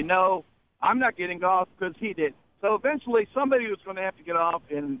going to say, no, I'm not getting off because he did. So eventually somebody was going to have to get off,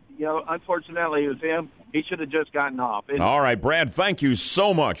 and, unfortunately it was him. He should have just gotten off. All right, Brad, thank you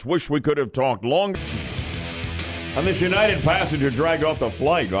so much. Wish we could have talked longer. On this United passenger dragged off the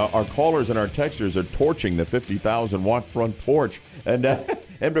flight, our callers and our texters are torching the 50,000-watt front porch.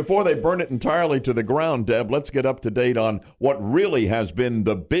 And before they burn it entirely to the ground, Deb, let's get up to date on what really has been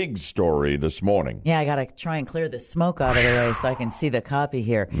the big story this morning. Yeah, I got to try and clear the smoke out of the way so I can see the copy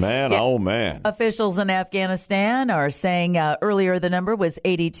here. Man, oh man. Officials in Afghanistan are saying earlier the number was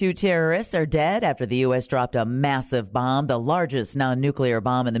 82 terrorists are dead after the U.S. dropped a massive bomb, the largest non-nuclear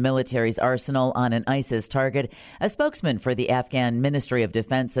bomb in the military's arsenal on an ISIS target. A spokesman for the Afghan Ministry of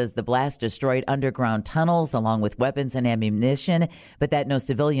Defense says the blast destroyed underground tunnels along with weapons and ammunition, but that no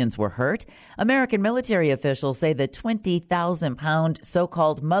civilians were hurt. American military officials say the 20,000-pound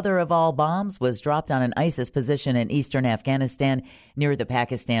so-called mother of all bombs was dropped on an ISIS position in eastern Afghanistan near the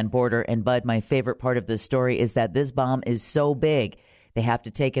Pakistan border. And Bud, my favorite part of this story is that this bomb is so big they have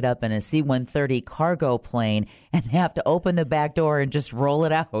to take it up in a C-130 cargo plane, and they have to open the back door and just roll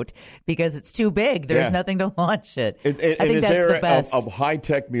it out because it's too big. There's nothing to launch it. I think that's the best. Of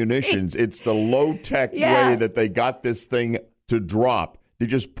high-tech munitions, it's the low-tech way that they got this thing to drop. They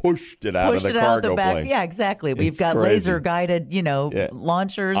just pushed it out of the cargo plane. Yeah, exactly. We've got laser-guided,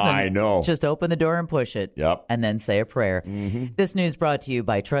 launchers. I know. Just open the door and push it. Yep. And then say a prayer. Mm-hmm. This news brought to you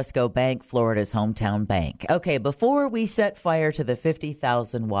by Trusco Bank, Florida's hometown bank. Okay, before we set fire to the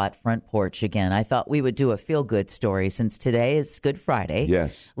 50,000-watt front porch again, I thought we would do a feel-good story since today is Good Friday.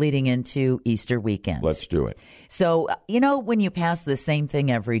 Yes. Leading into Easter weekend. Let's do it. So, when you pass the same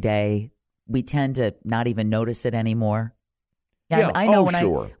thing every day, we tend to not even notice it anymore. Yeah, I know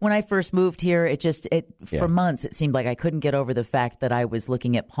when I first moved here, for months it seemed like I couldn't get over the fact that I was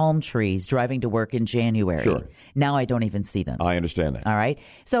looking at palm trees driving to work in January. Sure. Now I don't even see them. I understand that. All right.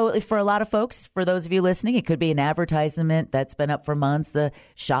 So for a lot of folks, for those of you listening, it could be an advertisement that's been up for months, a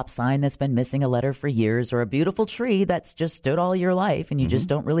shop sign that's been missing a letter for years, or a beautiful tree that's just stood all your life and you just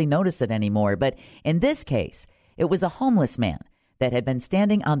don't really notice it anymore. But in this case, it was a homeless man that had been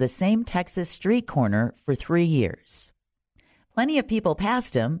standing on the same Texas street corner for 3 years. Plenty of people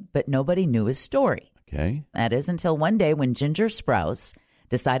passed him, but nobody knew his story. Okay. That is until one day when Ginger Sprouse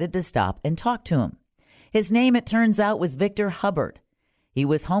decided to stop and talk to him. His name, it turns out, was Victor Hubbard. He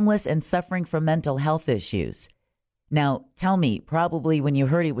was homeless and suffering from mental health issues. Now, tell me, probably when you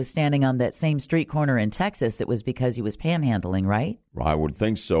heard he was standing on that same street corner in Texas, it was because he was panhandling, right? I would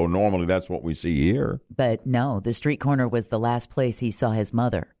think so. Normally, that's what we see here. But no, the street corner was the last place he saw his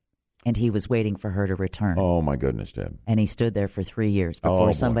mother, and he was waiting for her to return. Oh, my goodness, Deb. And he stood there for 3 years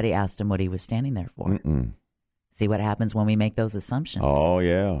before somebody asked him what he was standing there for. Mm-mm. See what happens when we make those assumptions. Oh,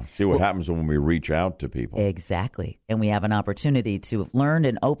 yeah. See what happens when we reach out to people. Exactly. And we have an opportunity to learn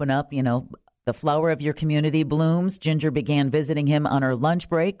and open up, the flower of your community blooms. Ginger began visiting him on her lunch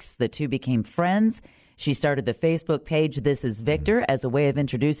breaks. The two became friends. She started the Facebook page, This is Victor, as a way of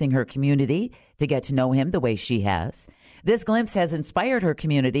introducing her community to get to know him the way she has. This glimpse has inspired her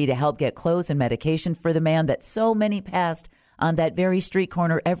community to help get clothes and medication for the man that so many passed on that very street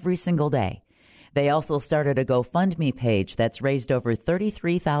corner every single day. They also started a GoFundMe page that's raised over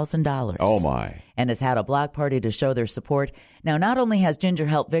 $33,000. Oh, my. And has had a block party to show their support. Now, not only has Ginger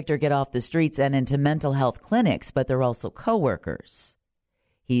helped Victor get off the streets and into mental health clinics, but they're also coworkers.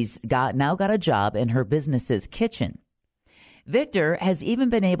 He's now got a job in her business's kitchen. Victor has even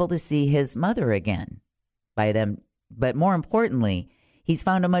been able to see his mother again by them. But more importantly, he's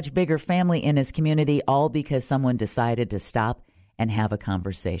found a much bigger family in his community, all because someone decided to stop and have a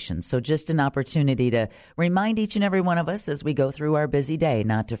conversation. So just an opportunity to remind each and every one of us as we go through our busy day,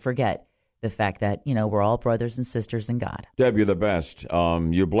 not to forget the fact that, we're all brothers and sisters in God. Deb, you're the best.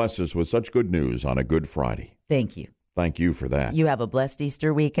 You bless us with such good news on a Good Friday. Thank you. Thank you for that. You have a blessed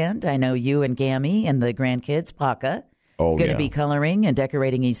Easter weekend. I know you and Gammy and the grandkids, Paka, going to be coloring and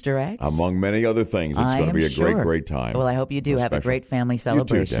decorating Easter eggs. Among many other things. It's going to be a great time. Well, I hope you do have a great family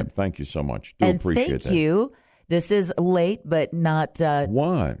celebration. You too, Deb. Thank you so much. Do appreciate that. Thank you. This is late, but not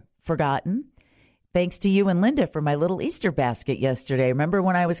forgotten. Thanks to you and Linda for my little Easter basket yesterday. Remember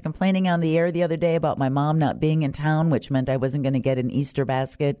when I was complaining on the air the other day about my mom not being in town, which meant I wasn't going to get an Easter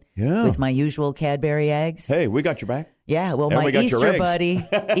basket with my usual Cadbury eggs? Hey, we got your back. Yeah, well, my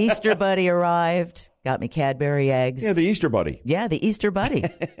Easter buddy arrived, got me Cadbury eggs. Yeah, the Easter buddy. Yeah, the Easter buddy.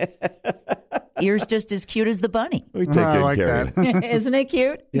 Ears just as cute as the bunny. We take good care of it. Isn't it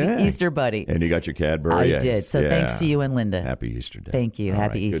cute? Yeah. Easter buddy. And you got your Cadbury eggs. I did. So thanks to you and Linda. Happy Easter Day. Thank you.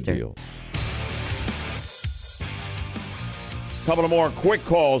 Happy Easter. Good deal. Couple of more quick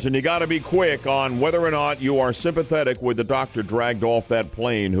calls, and you got to be quick on whether or not you are sympathetic with the doctor dragged off that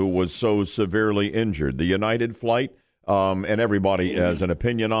plane who was so severely injured. The United flight, and everybody has an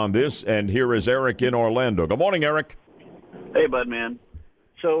opinion on this. And here is Eric in Orlando. Good morning, Eric. Hey, bud, man.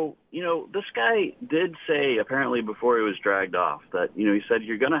 So, this guy did say, apparently before he was dragged off, that, he said,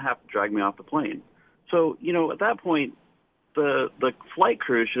 you're going to have to drag me off the plane. So, at that point, the flight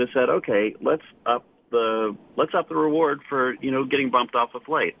crew should have said, okay, let's up the reward for, getting bumped off the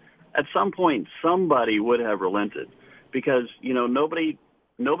flight. At some point, somebody would have relented because, nobody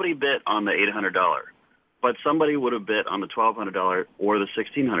bit on the $800, but somebody would have bit on the $1,200 or the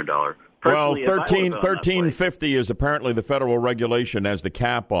 $1,600. Well, $1,350 is apparently the federal regulation as the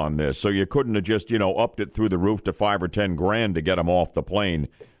cap on this, so you couldn't have just, upped it through the roof to $5,000 or $10,000 to get him off the plane.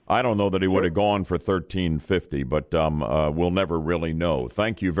 I don't know that he would have gone for $1,350, but we'll never really know.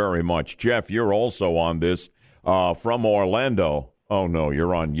 Thank you very much. Jeff, you're also on this from Orlando. Oh, no,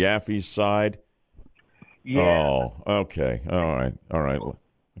 you're on Yaffee's side? Yeah. Oh, okay. All right.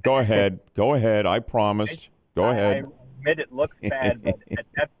 Go ahead. I promised. Go ahead. I admit it looks bad, but at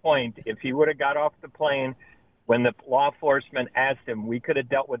that point, if he would have got off the plane when the law enforcement asked him, we could have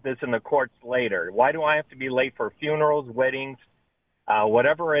dealt with this in the courts later. Why do I have to be late for funerals, weddings,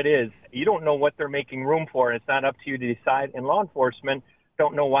 whatever it is? You don't know what they're making room for, and it's not up to you to decide. And law enforcement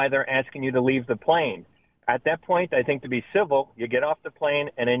don't know why they're asking you to leave the plane. At that point, I think to be civil, you get off the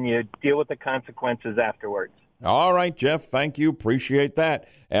plane, and then you deal with the consequences afterwards. All right, Jeff, thank you. Appreciate that.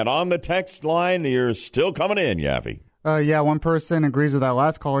 And on the text line, you're still coming in, Yaffee. One person agrees with that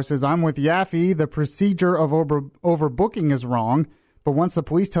last caller, says, I'm with Yaffee. The procedure of overbooking is wrong, but once the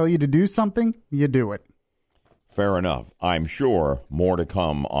police tell you to do something, you do it. Fair enough. I'm sure more to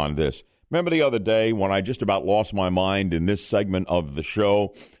come on this. Remember the other day when I just about lost my mind in this segment of the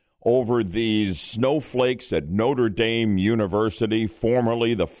show over these snowflakes at Notre Dame University,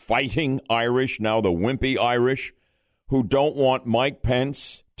 formerly the Fighting Irish, now the Wimpy Irish, who don't want Mike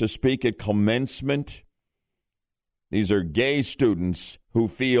Pence to speak at commencement? These are gay students who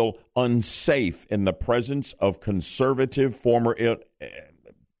feel unsafe in the presence of conservative former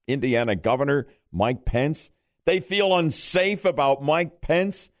Indiana Governor Mike Pence. They feel unsafe about Mike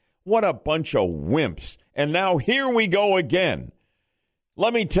Pence. What a bunch of wimps. And now here we go again.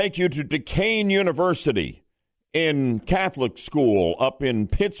 Let me take you to Duquesne University in Catholic school up in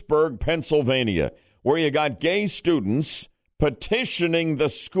Pittsburgh, Pennsylvania, where you got gay students petitioning the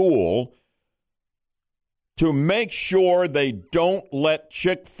school to make sure they don't let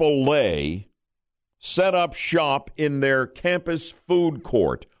Chick-Fil-A set up shop in their campus food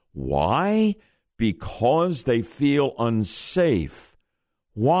court. Why? Because they feel unsafe.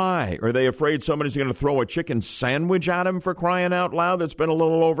 Why? Are they afraid somebody's going to throw a chicken sandwich at them, for crying out loud, that's been a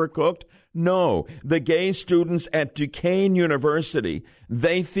little overcooked? No. The gay students at Duquesne University,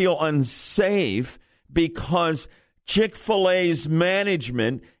 they feel unsafe because Chick-fil-A's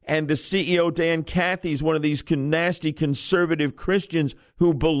management and the CEO, Dan Cathy, is one of these nasty conservative Christians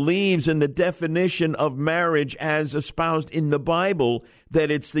who believes in the definition of marriage as espoused in the Bible, that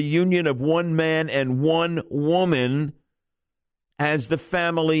it's the union of one man and one woman as the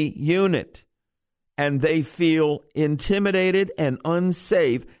family unit. And they feel intimidated and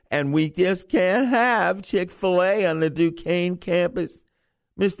unsafe, and we just can't have Chick-fil-A on the Duquesne campus.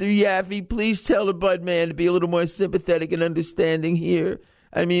 Mr. Yaffee, please tell the Bud man to be a little more sympathetic and understanding here.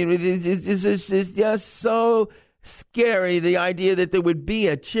 I mean, it's just so scary, the idea that there would be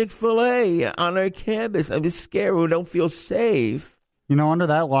a Chick-fil-A on our campus. I'm just scared we don't feel safe. You know, under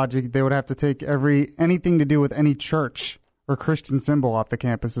that logic, they would have to take anything to do with any church or Christian symbol off the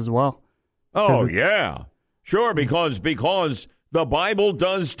campus as well. Oh, yeah. Sure, because the Bible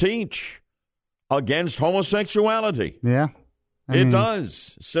does teach against homosexuality. Yeah. It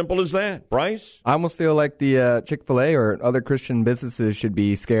does. Simple as that. Bryce? I almost feel like the Chick-fil-A or other Christian businesses should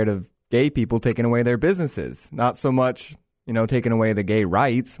be scared of gay people taking away their businesses. Not so much, taking away the gay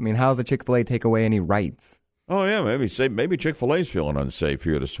rights. I mean, how does the Chick-fil-A take away any rights? Oh, yeah, maybe Chick-fil-A's feeling unsafe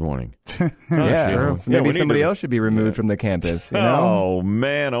here this morning. Yeah, true. So maybe somebody else should be removed from the campus. Oh,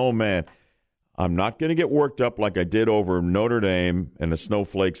 man. I'm not going to get worked up like I did over Notre Dame and the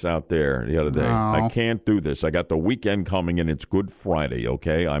snowflakes out there the other day. No. I can't do this. I got the weekend coming, and it's Good Friday.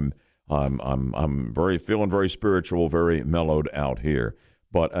 Okay, I'm feeling very spiritual, very mellowed out here.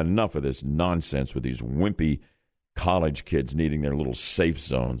 But enough of this nonsense with these wimpy college kids needing their little safe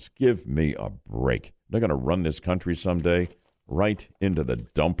zones. Give me a break. They're going to run this country someday right into the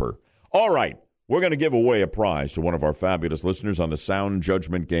dumper. All right. We're going to give away a prize to one of our fabulous listeners on the Sound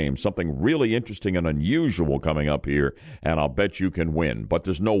Judgment Game. Something really interesting and unusual coming up here, and I'll bet you can win. But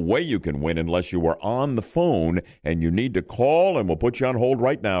there's no way you can win unless you are on the phone, and you need to call, and we'll put you on hold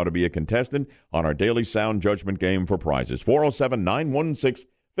right now to be a contestant on our daily Sound Judgment Game for prizes.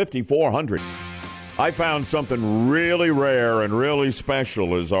 407-916-5400. I found something really rare and really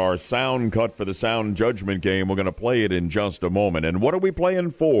special as our sound cut for the Sound Judgment Game. We're going to play it in just a moment. And what are we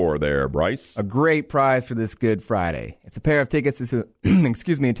playing for there, Bryce? A great prize for this Good Friday. It's a pair of tickets to, to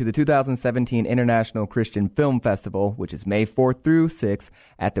the 2017 International Christian Film Festival, which is May 4th through 6th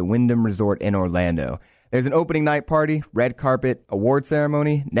at the Wyndham Resort in Orlando. There's an opening night party, red carpet, award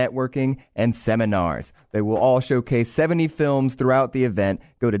ceremony, networking, and seminars. They will all showcase 70 films throughout the event.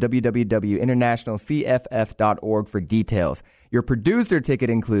 Go to www.internationalcff.org for details. Your producer ticket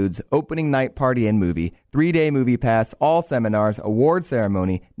includes opening night party and movie, 3-day movie pass, all seminars, award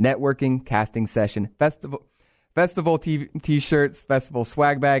ceremony, networking, casting session, festival t-shirts, festival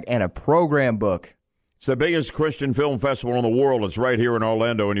swag bag, and a program book. It's the biggest Christian film festival in the world. It's right here in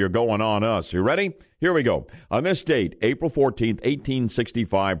Orlando, and you're going on us. You ready? Here we go. On this date, April 14th,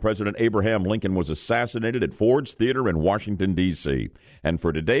 1865, President Abraham Lincoln was assassinated at Ford's Theater in Washington, D.C. And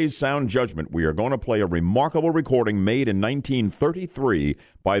for today's Sound Judgment, we are going to play a remarkable recording made in 1933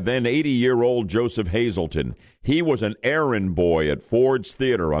 by then 80-year-old Joseph Hazelton. He was an errand boy at Ford's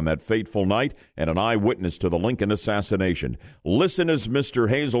Theater on that fateful night and an eyewitness to the Lincoln assassination. Listen as Mr.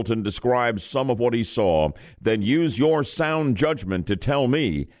 Hazelton describes some of what he saw, then use your sound judgment to tell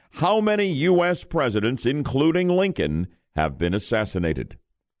me how many U.S. presidents, including Lincoln, have been assassinated.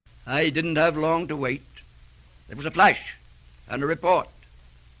 I didn't have long to wait. There was a flash and a report.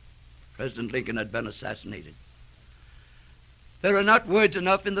 President Lincoln had been assassinated. There are not words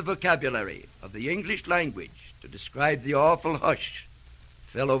enough in the vocabulary of the English language to describe the awful hush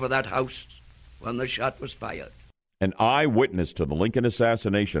that fell over that house when the shot was fired. An eyewitness to the Lincoln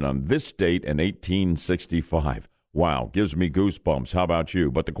assassination on this date in 1865. Wow, gives me goosebumps. How about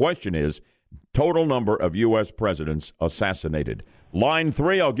you? But the question is, total number of U.S. presidents assassinated. Line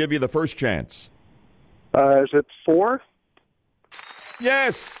 3, I'll give you the first chance. Is it 4?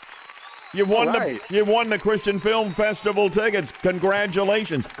 Yes! You won the Christian Film Festival tickets.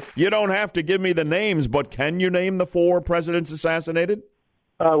 Congratulations. You don't have to give me the names, but can you name the 4 presidents assassinated?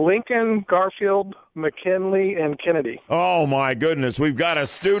 Lincoln, Garfield, McKinley, and Kennedy. Oh, my goodness. We've got a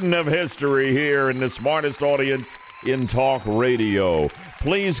student of history here in the smartest audience in talk radio.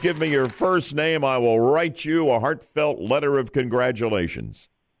 Please give me your first name. I will write you a heartfelt letter of congratulations.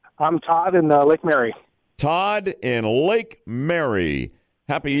 I'm Todd in Lake Mary. Todd in Lake Mary.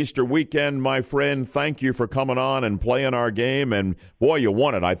 Happy Easter weekend, my friend. Thank you for coming on and playing our game. And, boy, you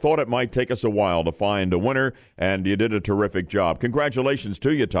won it. I thought it might take us a while to find a winner, and you did a terrific job. Congratulations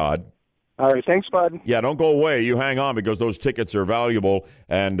to you, Todd. All right. Thanks, bud. Yeah, don't go away. You hang on because those tickets are valuable.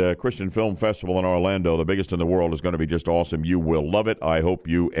 And Christian Film Festival in Orlando, the biggest in the world, is going to be just awesome. You will love it. I hope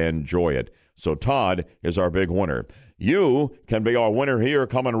you enjoy it. So Todd is our big winner. You can be our winner here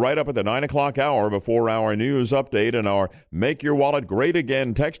coming right up at the 9 o'clock hour before our news update and our Make Your Wallet Great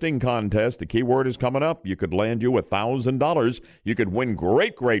Again texting contest. The keyword is coming up. You could land you $1,000. You could win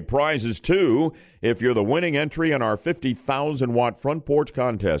great prizes, too, if you're the winning entry in our 50,000-watt front porch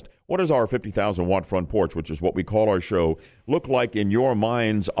contest. What does our 50,000-watt front porch, which is what we call our show, look like in your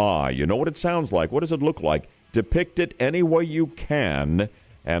mind's eye? You know what it sounds like. What does it look like? Depict it any way you can,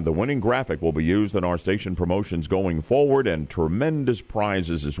 and the winning graphic will be used in our station promotions going forward, and tremendous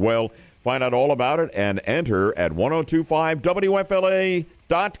prizes as well. Find out all about it and enter at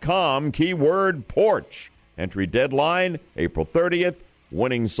 1025WFLA.com, keyword porch. Entry deadline, April 30th.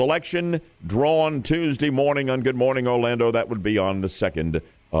 Winning selection, drawn Tuesday morning on Good Morning Orlando. That would be on the 2nd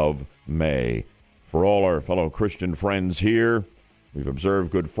of May. For all our fellow Christian friends here, we've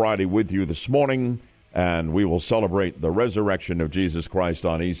observed Good Friday with you this morning, and we will celebrate the resurrection of Jesus Christ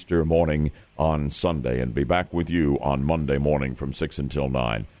on Easter morning on Sunday and be back with you on Monday morning from 6 until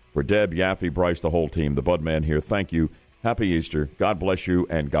 9. For Deb, Yaffee, Bryce, the whole team, the Bud Man here, thank you. Happy Easter. God bless you,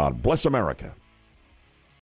 and God bless America.